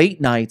work,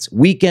 late nights,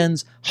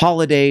 weekends,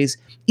 holidays.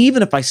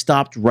 Even if I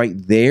stopped right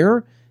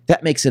there,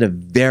 that makes it a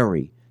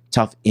very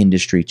tough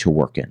industry to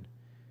work in.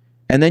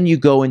 And then you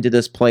go into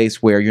this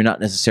place where you're not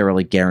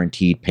necessarily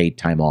guaranteed paid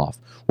time off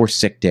or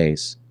sick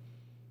days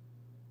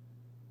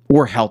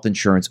or health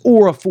insurance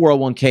or a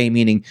 401k,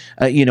 meaning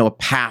a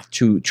path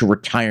to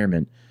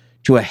retirement,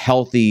 to a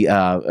healthy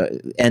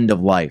end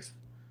of life.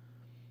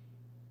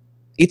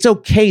 It's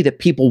okay that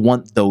people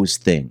want those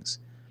things.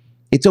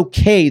 It's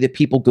okay that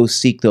people go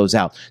seek those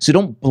out. So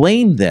don't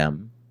blame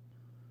them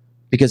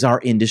because our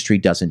industry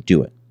doesn't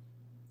do it.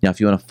 Now, if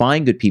you want to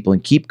find good people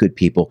and keep good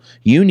people,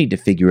 you need to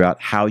figure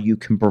out how you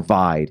can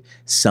provide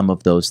some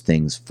of those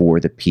things for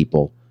the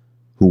people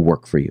who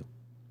work for you.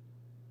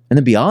 And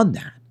then beyond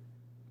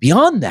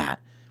that,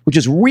 which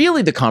is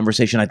really the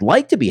conversation I'd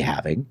like to be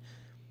having,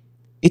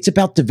 it's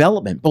about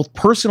development, both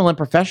personal and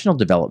professional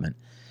development.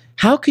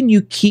 How can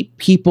you keep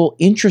people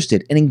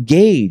interested and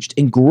engaged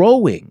and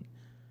growing,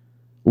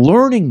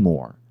 learning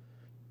more,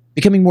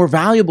 becoming more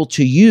valuable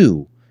to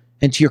you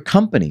and to your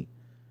company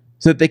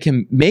so that they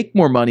can make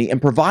more money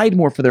and provide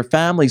more for their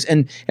families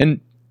and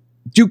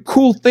do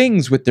cool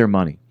things with their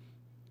money,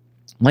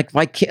 like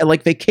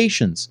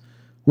vacations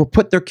or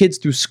put their kids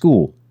through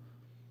school?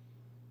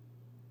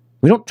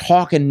 We don't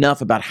talk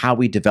enough about how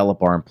we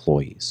develop our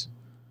employees.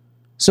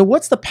 So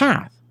what's the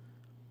path?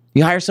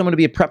 You hire someone to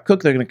be a prep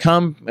cook. They're going to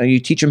come. You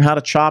teach them how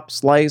to chop,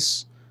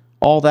 slice,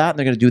 all that. And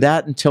they're going to do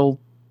that until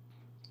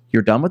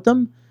you're done with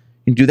them.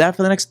 You can do that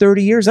for the next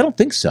 30 years? I don't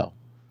think so.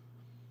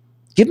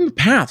 Give them a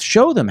path.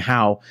 Show them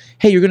how,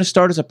 hey, you're going to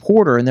start as a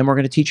porter, and then we're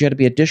going to teach you how to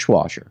be a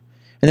dishwasher.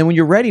 And then when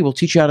you're ready, we'll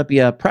teach you how to be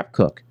a prep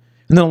cook,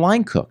 and then a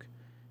line cook.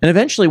 And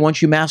eventually,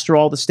 once you master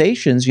all the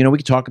stations, we can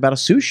talk about a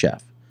sous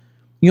chef.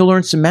 You'll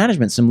learn some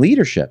management, some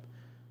leadership.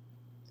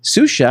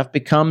 Sous chef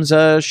becomes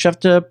a chef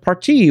de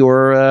partie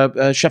or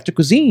a chef de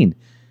cuisine.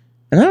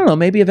 And I don't know,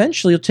 maybe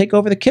eventually you'll take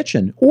over the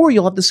kitchen, or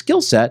you'll have the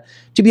skill set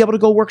to be able to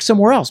go work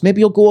somewhere else. Maybe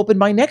you'll go open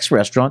my next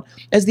restaurant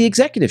as the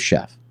executive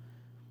chef.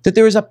 That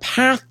there is a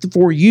path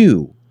for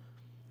you.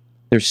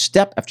 There's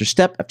step after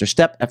step after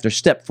step after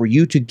step for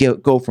you to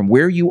go from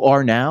where you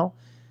are now,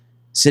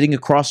 sitting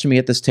across from me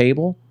at this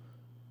table,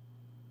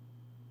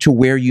 to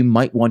where you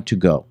might want to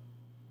go.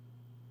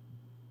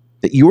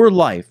 That your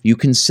life, you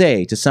can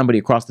say to somebody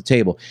across the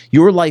table,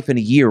 your life in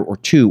a year or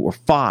 2 or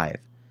 5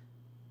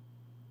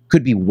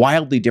 could be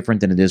wildly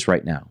different than it is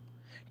right now.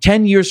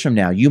 10 years from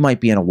now, you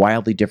might be in a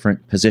wildly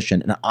different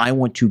position, and I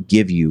want to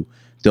give you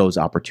those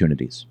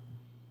opportunities.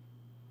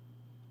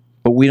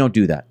 But we don't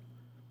do that.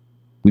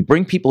 We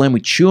bring people in, we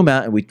chew them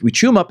out, and we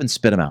chew them up and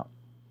spit them out.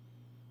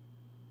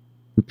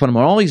 We put them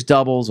on all these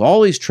doubles,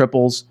 all these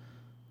triples,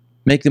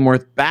 make them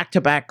worth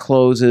back-to-back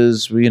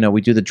closes. We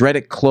do the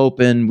dreaded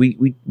clopen.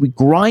 We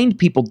grind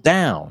people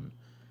down,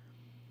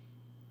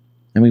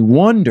 and we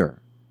wonder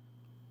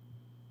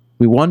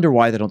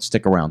why they don't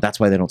stick around. That's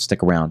why they don't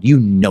stick around. You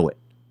know it.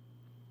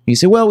 And you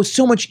say, well, it was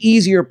so much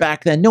easier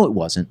back then. No, it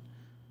wasn't.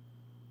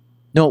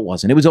 No, it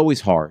wasn't. It was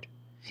always hard.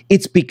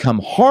 It's become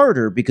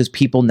harder because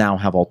people now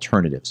have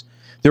alternatives.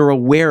 They're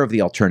aware of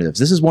the alternatives.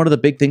 This is one of the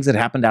big things that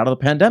happened out of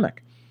the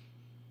pandemic.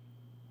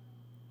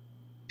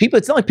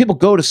 It's not like people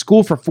go to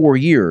school for 4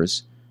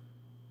 years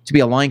to be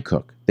a line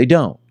cook. They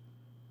don't.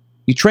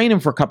 You train them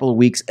for a couple of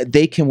weeks,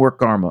 they can work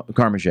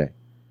garde.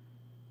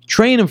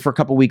 Train them for a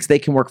couple of weeks, they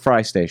can work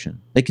fry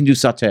station. They can do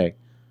sauté.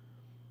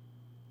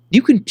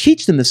 You can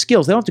teach them the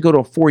skills. They don't have to go to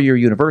a 4-year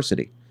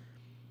university.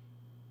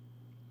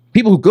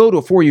 People who go to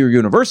a 4-year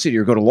university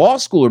or go to law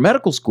school or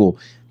medical school,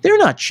 they're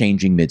not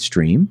changing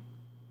midstream.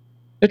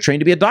 They're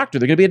trained to be a doctor.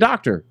 They're going to be a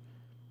doctor.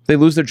 If they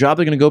lose their job,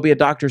 they're going to go be a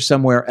doctor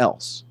somewhere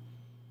else.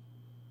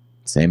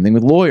 Same thing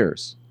with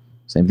lawyers.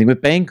 Same thing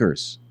with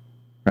bankers,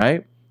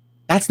 right?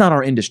 That's not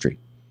our industry.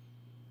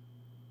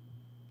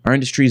 Our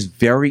industry is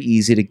very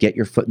easy to get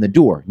your foot in the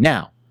door.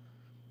 Now,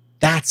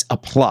 that's a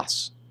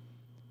plus.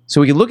 So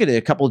we can look at it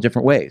a couple of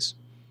different ways.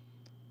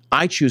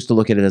 I choose to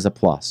look at it as a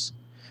plus.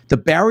 The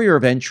barrier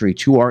of entry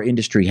to our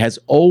industry has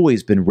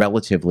always been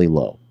relatively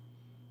low.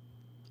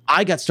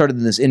 I got started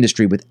in this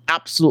industry with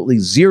absolutely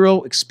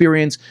zero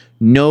experience,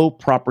 no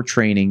proper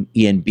training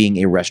in being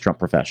a restaurant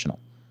professional.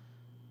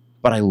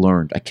 But I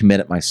learned. I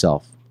committed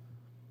myself.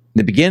 In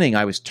the beginning,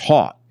 I was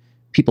taught.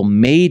 People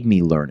made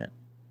me learn it.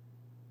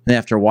 And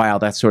after a while,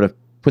 that sort of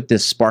put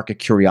this spark of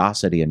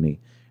curiosity in me.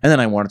 And then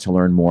I wanted to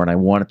learn more, and I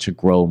wanted to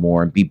grow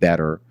more and be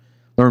better,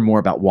 learn more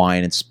about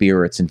wine and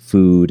spirits and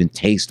food and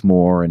taste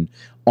more and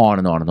on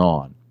and on and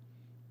on.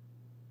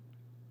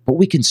 But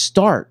we can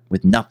start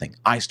with nothing.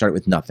 I started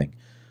with nothing.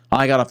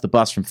 I got off the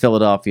bus from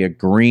Philadelphia,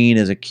 green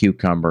as a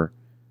cucumber.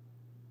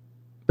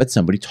 But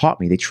somebody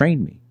taught me. They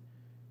trained me.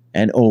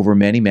 And over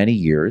many, many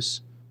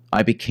years,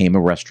 I became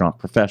a restaurant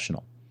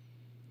professional.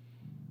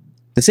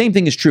 The same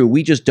thing is true.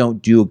 We just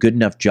don't do a good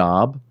enough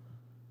job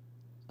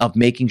of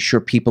making sure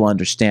people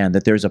understand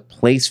that there's a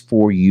place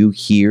for you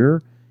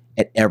here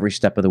at every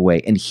step of the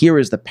way. And here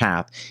is the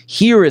path.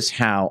 Here is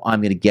how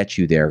I'm going to get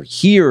you there.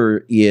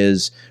 Here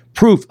is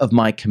proof of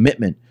my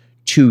commitment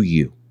to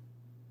you.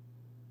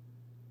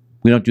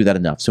 We don't do that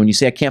enough. So when you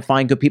say I can't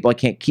find good people, I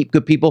can't keep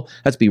good people,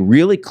 let's be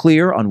really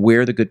clear on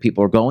where the good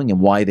people are going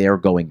and why they are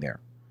going there.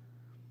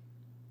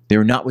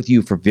 They're not with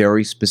you for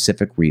very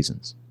specific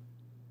reasons.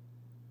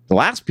 The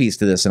last piece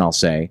to this, and I'll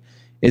say,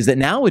 is that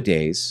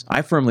nowadays,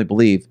 I firmly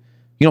believe,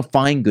 you don't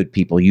find good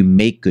people, you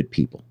make good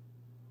people.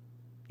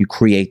 You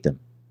create them.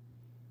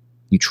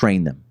 You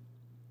train them.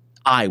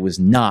 I was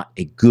not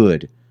a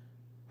good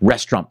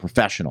restaurant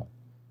professional.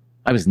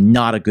 I was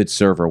not a good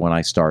server when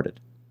I started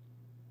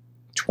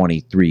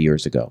 23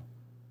 years ago.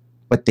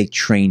 But they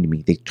trained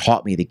me. They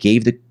taught me. They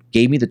gave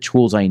me the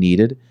tools I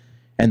needed.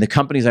 And the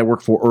companies I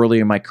worked for early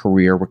in my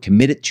career were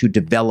committed to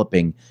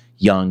developing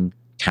young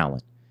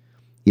talent.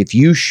 If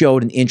you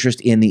showed an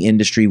interest in the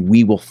industry,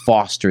 we will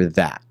foster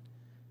that.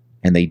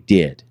 And they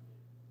did.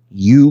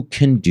 You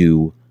can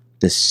do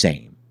the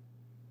same.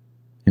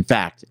 In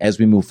fact, as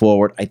we move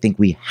forward, I think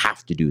we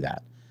have to do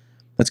that.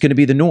 That's going to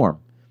be the norm.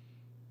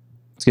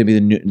 It's going to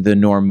be the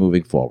norm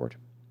moving forward.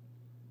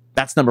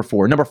 That's number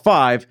 4. Number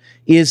 5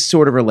 is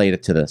sort of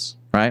related to this,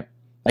 right?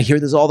 I hear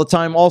this all the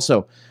time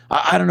also.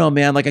 I don't know,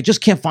 man. Like, I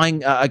just can't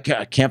find, I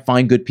can't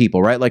find good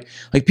people, right? Like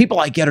people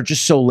I get are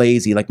just so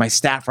lazy. Like, my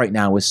staff right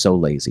now is so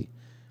lazy.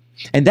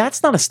 And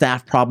that's not a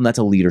staff problem. That's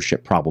a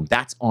leadership problem.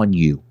 That's on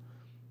you.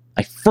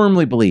 I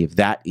firmly believe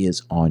that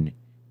is on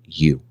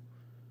you.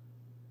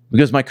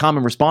 Because my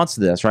common response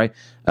to this, right?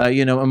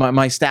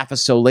 My staff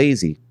is so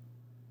lazy.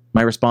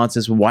 My response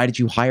is, well, why did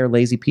you hire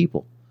lazy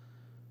people?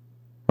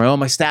 Well,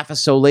 my staff is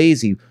so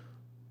lazy.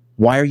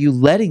 Why are you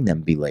letting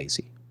them be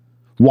lazy?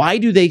 Why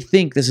do they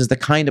think this is the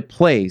kind of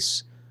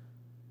place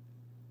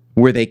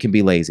where they can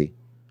be lazy,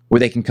 where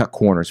they can cut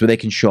corners, where they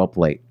can show up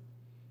late?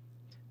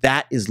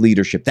 That is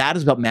leadership. That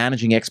is about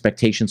managing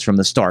expectations from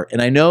the start.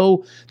 And I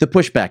know the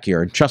pushback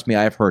here, and trust me,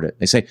 I have heard it.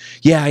 They say,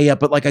 yeah,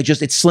 but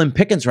it's slim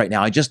pickings right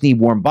now. I just need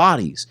warm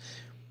bodies.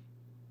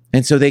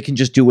 And so they can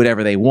just do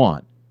whatever they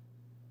want.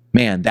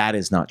 Man, that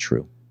is not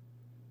true.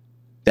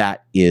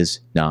 That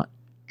is not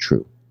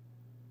true.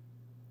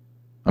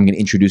 I'm going to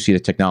introduce you to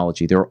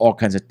technology. There are all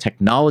kinds of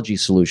technology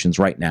solutions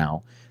right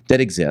now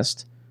that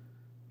exist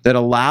that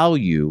allow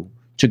you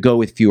to go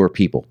with fewer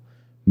people.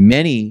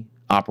 Many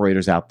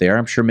operators out there,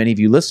 I'm sure many of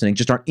you listening,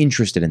 just aren't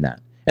interested in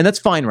that. And that's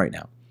fine right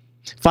now.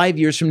 5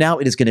 years from now,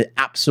 it is going to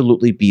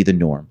absolutely be the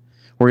norm.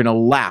 We're going to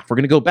laugh. We're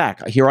going to go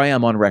back. Here I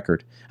am on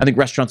record. I think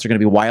restaurants are going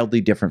to be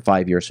wildly different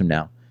 5 years from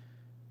now.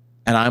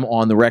 And I'm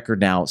on the record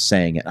now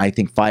saying it. I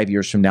think 5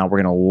 years from now,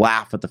 we're going to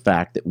laugh at the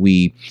fact that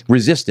we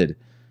resisted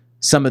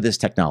some of this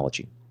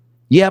technology.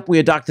 Yep, we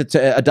adopt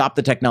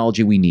the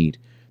technology we need.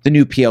 The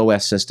new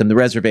POS system, the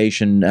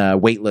reservation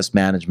wait list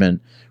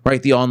management,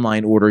 right? The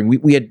online ordering.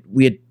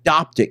 We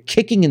adopt it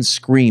kicking and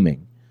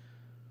screaming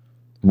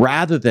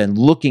rather than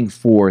looking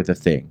for the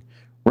thing,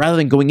 rather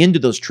than going into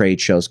those trade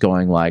shows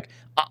going like,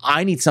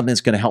 I need something that's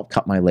going to help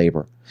cut my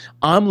labor.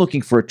 I'm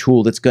looking for a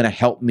tool that's going to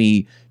help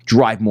me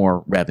drive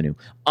more revenue.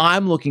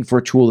 I'm looking for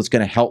a tool that's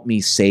going to help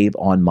me save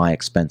on my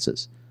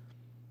expenses.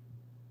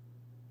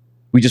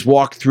 We just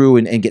walk through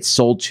and get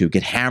sold to,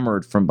 get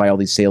hammered by all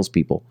these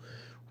salespeople,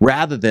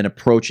 rather than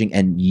approaching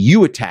and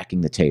you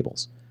attacking the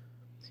tables.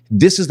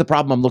 This is the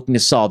problem I'm looking to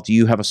solve. Do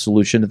you have a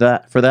solution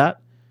to for that?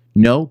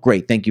 No?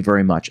 Great. Thank you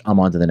very much. I'm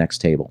on to the next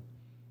table.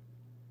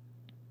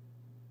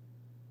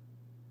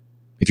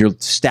 If your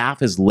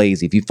staff is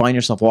lazy, if you find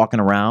yourself walking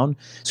around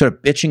sort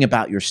of bitching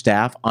about your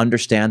staff,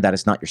 understand that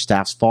it's not your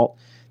staff's fault.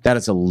 That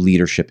is a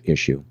leadership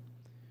issue.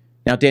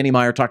 Now, Danny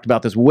Meyer talked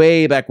about this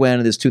way back when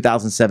in his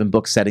 2007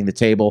 book, Setting the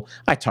Table.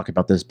 I talk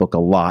about this book a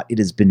lot. It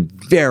has been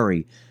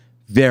very,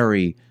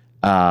 very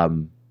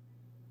impactful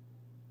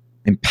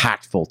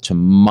to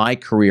my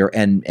career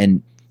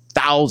and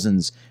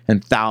thousands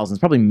and thousands,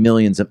 probably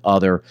millions of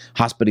other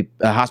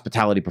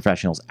hospitality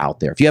professionals out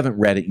there. If you haven't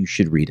read it, you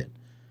should read it.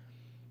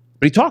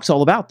 But he talks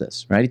all about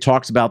this, right? He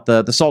talks about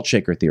the salt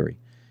shaker theory,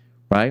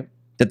 right?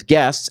 That the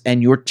guests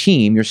and your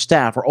team, your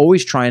staff, are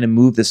always trying to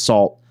move the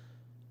salt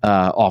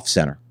off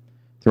center.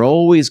 They're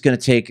always going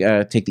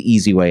to take the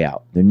easy way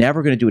out. They're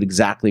never going to do it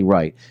exactly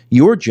right.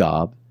 Your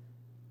job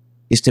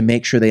is to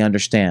make sure they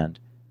understand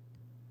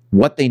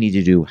what they need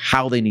to do,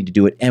 how they need to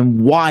do it,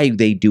 and why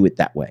they do it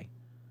that way.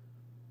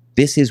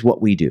 This is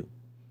what we do.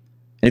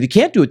 And if you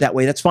can't do it that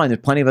way, that's fine.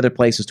 There's plenty of other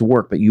places to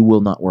work, but you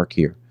will not work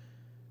here.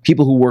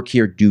 People who work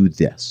here do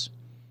this.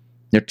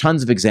 There are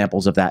tons of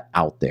examples of that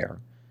out there.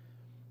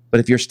 But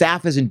if your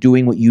staff isn't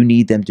doing what you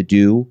need them to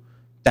do,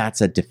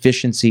 that's a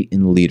deficiency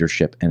in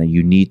leadership, and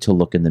you need to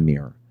look in the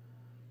mirror.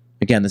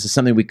 Again, this is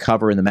something we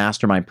cover in the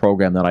mastermind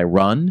program that I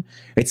run.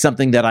 It's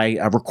something that I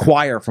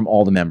require from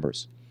all the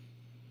members.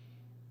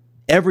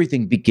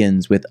 Everything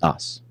begins with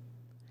us.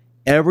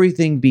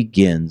 Everything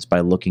begins by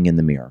looking in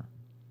the mirror.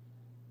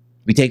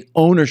 We take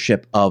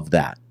ownership of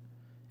that,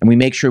 and we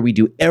make sure we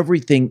do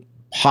everything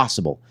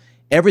possible,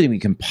 everything we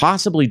can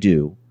possibly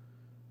do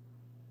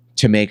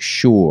to make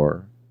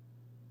sure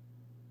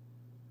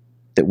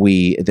that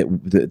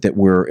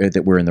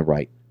we're in the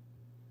right.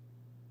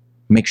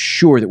 Make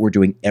sure that we're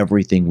doing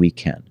everything we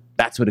can.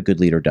 That's what a good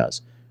leader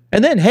does.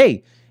 And then,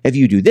 hey, if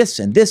you do this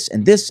and this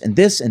and this and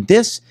this and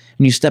this,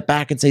 and you step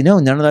back and say, no,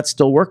 none of that's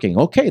still working.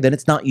 Okay, then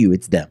it's not you,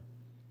 it's them.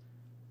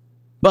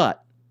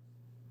 But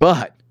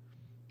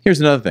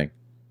here's another thing.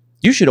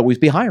 You should always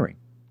be hiring.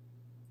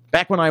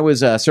 Back when I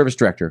was a service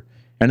director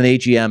and an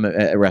AGM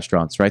at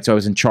restaurants, right? So I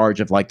was in charge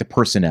of like the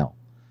personnel.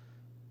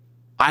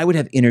 I would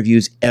have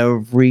interviews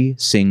every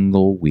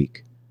single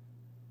week.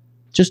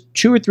 Just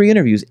 2 or 3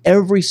 interviews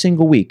every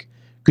single week.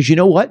 Because you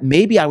know what?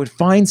 Maybe I would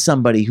find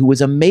somebody who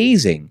was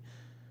amazing,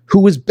 who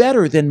was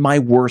better than my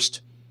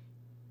worst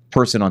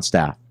person on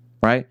staff,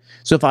 right?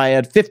 So if I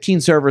had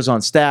 15 servers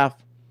on staff,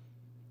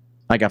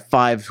 I got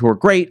 5 who are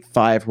great,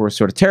 5 who are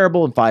sort of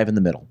terrible, and 5 in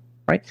the middle,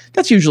 right?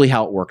 That's usually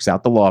how it works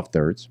out, the law of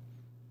thirds.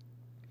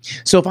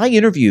 So if I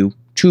interview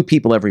 2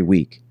 people every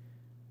week,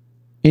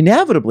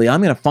 inevitably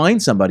I'm going to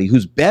find somebody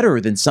who's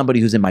better than somebody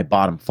who's in my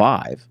bottom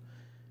 5,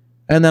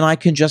 and then I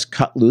can just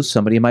cut loose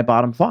somebody in my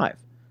bottom 5.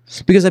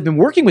 Because I've been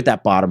working with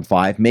that bottom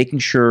 5, making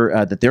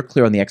sure that they're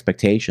clear on the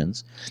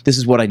expectations. This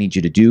is what I need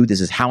you to do.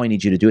 This is how I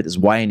need you to do it. This is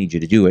why I need you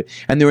to do it.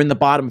 And they're in the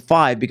bottom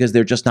 5 because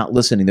they're just not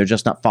listening. They're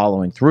just not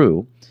following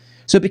through.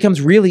 So it becomes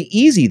really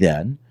easy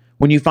then,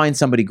 when you find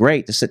somebody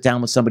great, to sit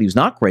down with somebody who's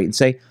not great and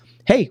say,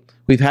 hey,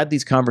 we've had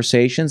these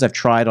conversations. I've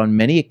tried on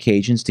many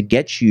occasions to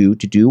get you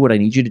to do what I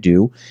need you to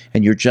do,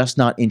 and you're just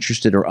not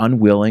interested or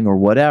unwilling or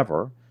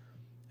whatever.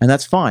 And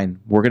that's fine.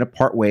 We're going to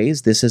part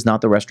ways. This is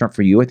not the restaurant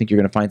for you. I think you're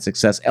going to find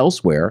success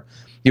elsewhere.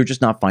 You're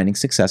just not finding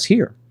success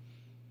here.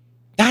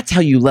 That's how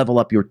you level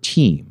up your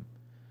team.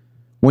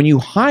 When you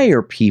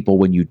hire people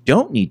when you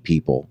don't need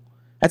people,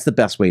 that's the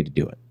best way to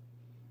do it.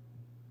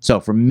 So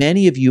for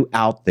many of you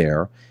out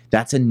there,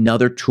 that's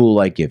another tool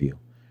I give you.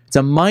 It's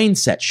a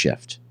mindset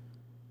shift.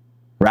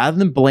 Rather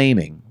than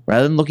blaming,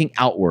 rather than looking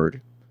outward,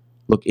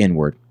 look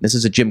inward. This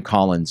is a Jim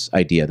Collins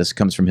idea. This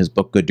comes from his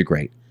book, Good to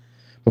Great.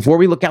 Before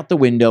we look out the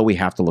window, we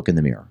have to look in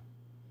the mirror.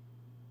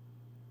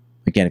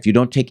 Again, if you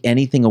don't take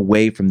anything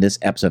away from this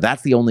episode,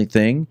 that's the only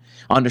thing.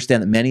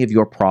 Understand that many of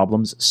your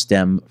problems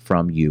stem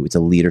from you. It's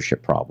a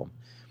leadership problem.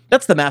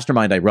 That's the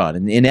mastermind I run.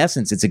 And in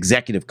essence, it's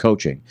executive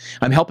coaching.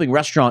 I'm helping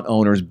restaurant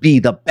owners be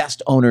the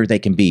best owner they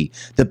can be,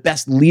 the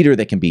best leader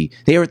they can be.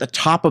 They are at the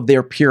top of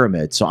their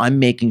pyramid, so I'm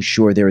making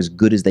sure they're as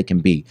good as they can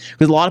be.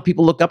 Because a lot of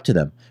people look up to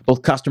them,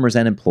 both customers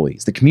and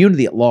employees, the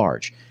community at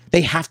large.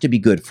 They have to be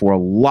good for a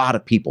lot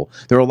of people.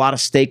 There are a lot of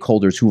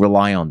stakeholders who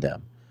rely on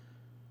them.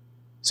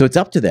 So it's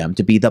up to them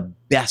to be the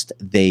best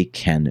they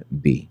can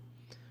be.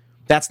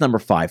 That's number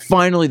 5.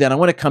 Finally, then, I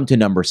want to come to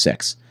number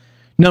 6.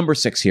 Number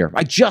 6 here.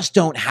 I just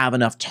don't have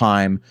enough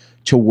time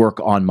to work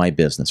on my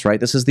business, right?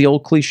 This is the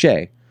old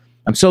cliche.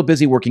 I'm so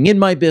busy working in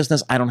my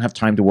business, I don't have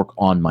time to work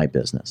on my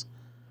business.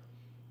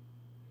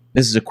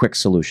 This is a quick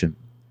solution.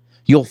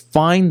 You'll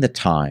find the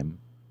time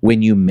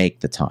when you make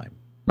the time,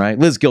 right?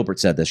 Liz Gilbert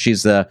said this.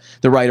 She's the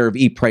writer of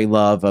Eat, Pray,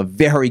 Love, a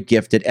very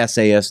gifted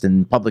essayist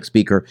and public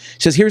speaker.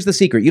 She says, here's the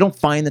secret. You don't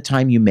find the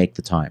time, you make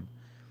the time.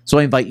 So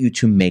I invite you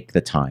to make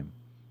the time.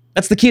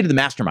 That's the key to the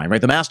mastermind,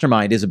 right? The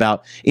mastermind is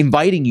about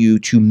inviting you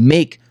to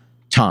make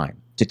time,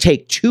 to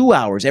take 2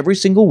 hours every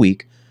single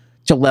week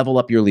to level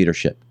up your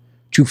leadership,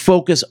 to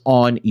focus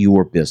on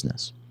your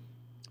business.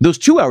 Those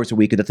 2 hours a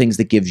week are the things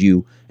that give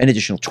you an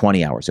additional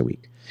 20 hours a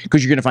week,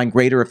 because you're going to find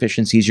greater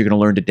efficiencies. You're going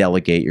to learn to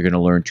delegate. You're going to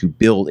learn to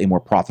build a more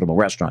profitable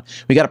restaurant.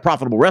 When you got a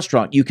profitable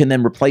restaurant, you can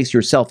then replace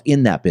yourself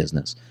in that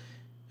business.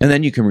 And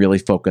then you can really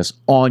focus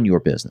on your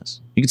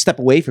business. You can step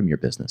away from your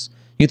business.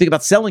 You can think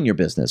about selling your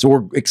business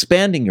or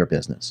expanding your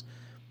business.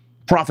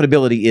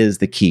 Profitability is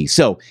the key.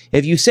 So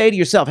if you say to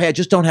yourself, hey, I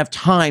just don't have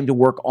time to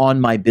work on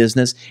my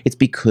business, it's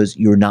because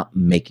you're not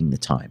making the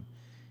time.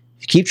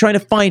 If you keep trying to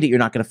find it, you're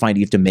not going to find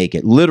it. You have to make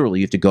it. Literally,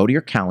 you have to go to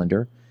your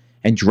calendar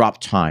and drop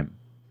time.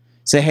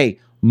 Say, hey,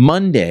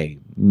 Monday,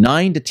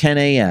 9 to 10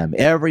 a.m.,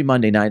 every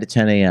Monday, 9 to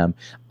 10 a.m.,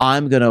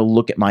 I'm going to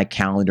look at my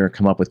calendar and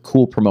come up with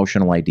cool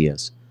promotional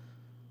ideas,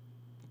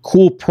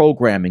 cool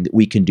programming that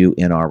we can do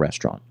in our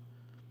restaurant.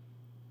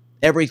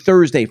 Every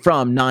Thursday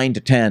from 9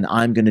 to 10,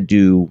 I'm going to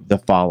do the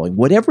following.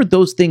 Whatever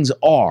those things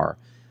are,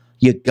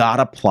 you got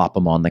to plop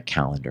them on the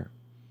calendar.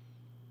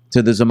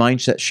 So there's a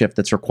mindset shift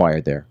that's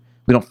required there.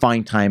 We don't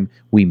find time,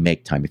 we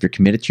make time. If you're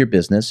committed to your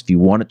business, if you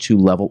want it to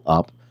level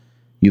up,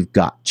 you've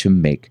got to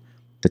make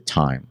the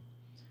time.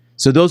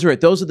 So those are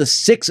it. Those are the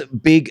 6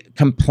 big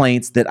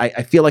complaints that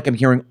I feel like I'm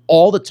hearing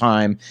all the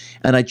time,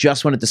 and I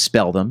just want to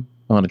dispel them.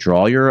 I want to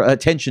draw your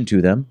attention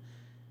to them,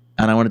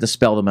 and I want to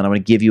dispel them, and I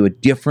want to give you a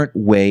different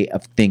way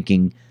of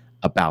thinking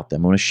about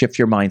them. I want to shift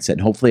your mindset,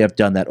 and hopefully I've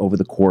done that over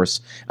the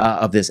course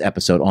of this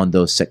episode on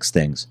those 6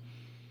 things.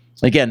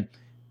 Again,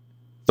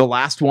 the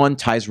last one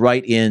ties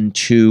right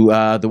into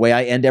the way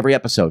I end every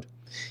episode.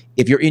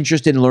 If you're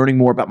interested in learning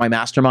more about my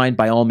mastermind,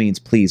 by all means,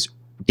 please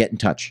get in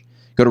touch.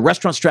 Go to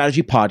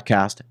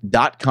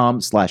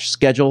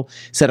restaurantstrategypodcast.com/schedule.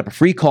 Set up a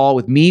free call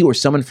with me or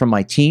someone from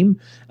my team.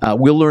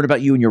 We'll learn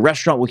about you and your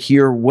restaurant. We'll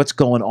hear what's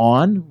going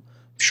on. I'm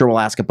sure we'll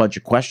ask a bunch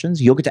of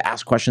questions. You'll get to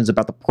ask questions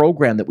about the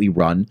program that we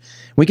run.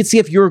 We can see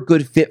if you're a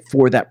good fit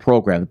for that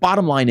program. The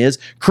bottom line is,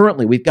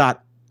 currently we've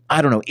got,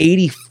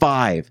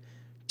 85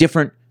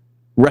 different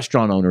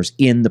restaurant owners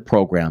in the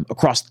program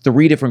across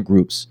 3 different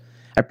groups.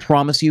 I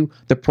promise you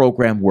the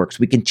program works.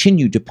 We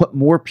continue to put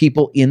more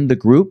people in the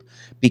group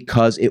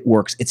because it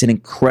works. It's an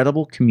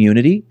incredible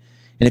community.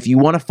 And if you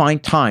want to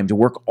find time to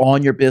work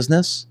on your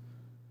business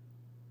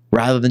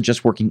rather than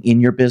just working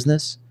in your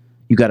business,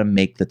 you got to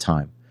make the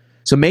time.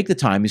 So make the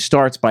time. It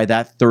starts by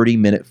that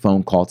 30-minute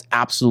phone call. It's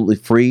absolutely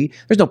free.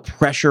 There's no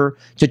pressure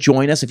to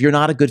join us if you're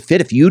not a good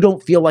fit. If you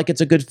don't feel like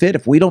it's a good fit,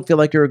 if we don't feel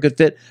like you're a good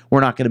fit,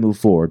 we're not going to move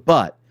forward.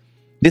 But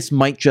this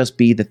might just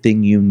be the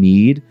thing you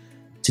need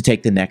to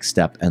take the next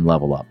step and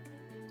level up.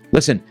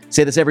 Listen,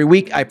 say this every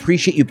week. I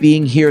appreciate you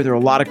being here. There are a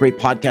lot of great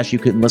podcasts you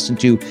can listen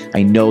to.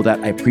 I know that.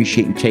 I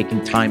appreciate you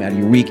taking time out of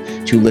your week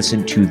to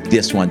listen to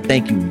this one.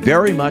 Thank you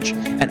very much,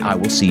 and I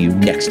will see you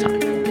next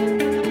time.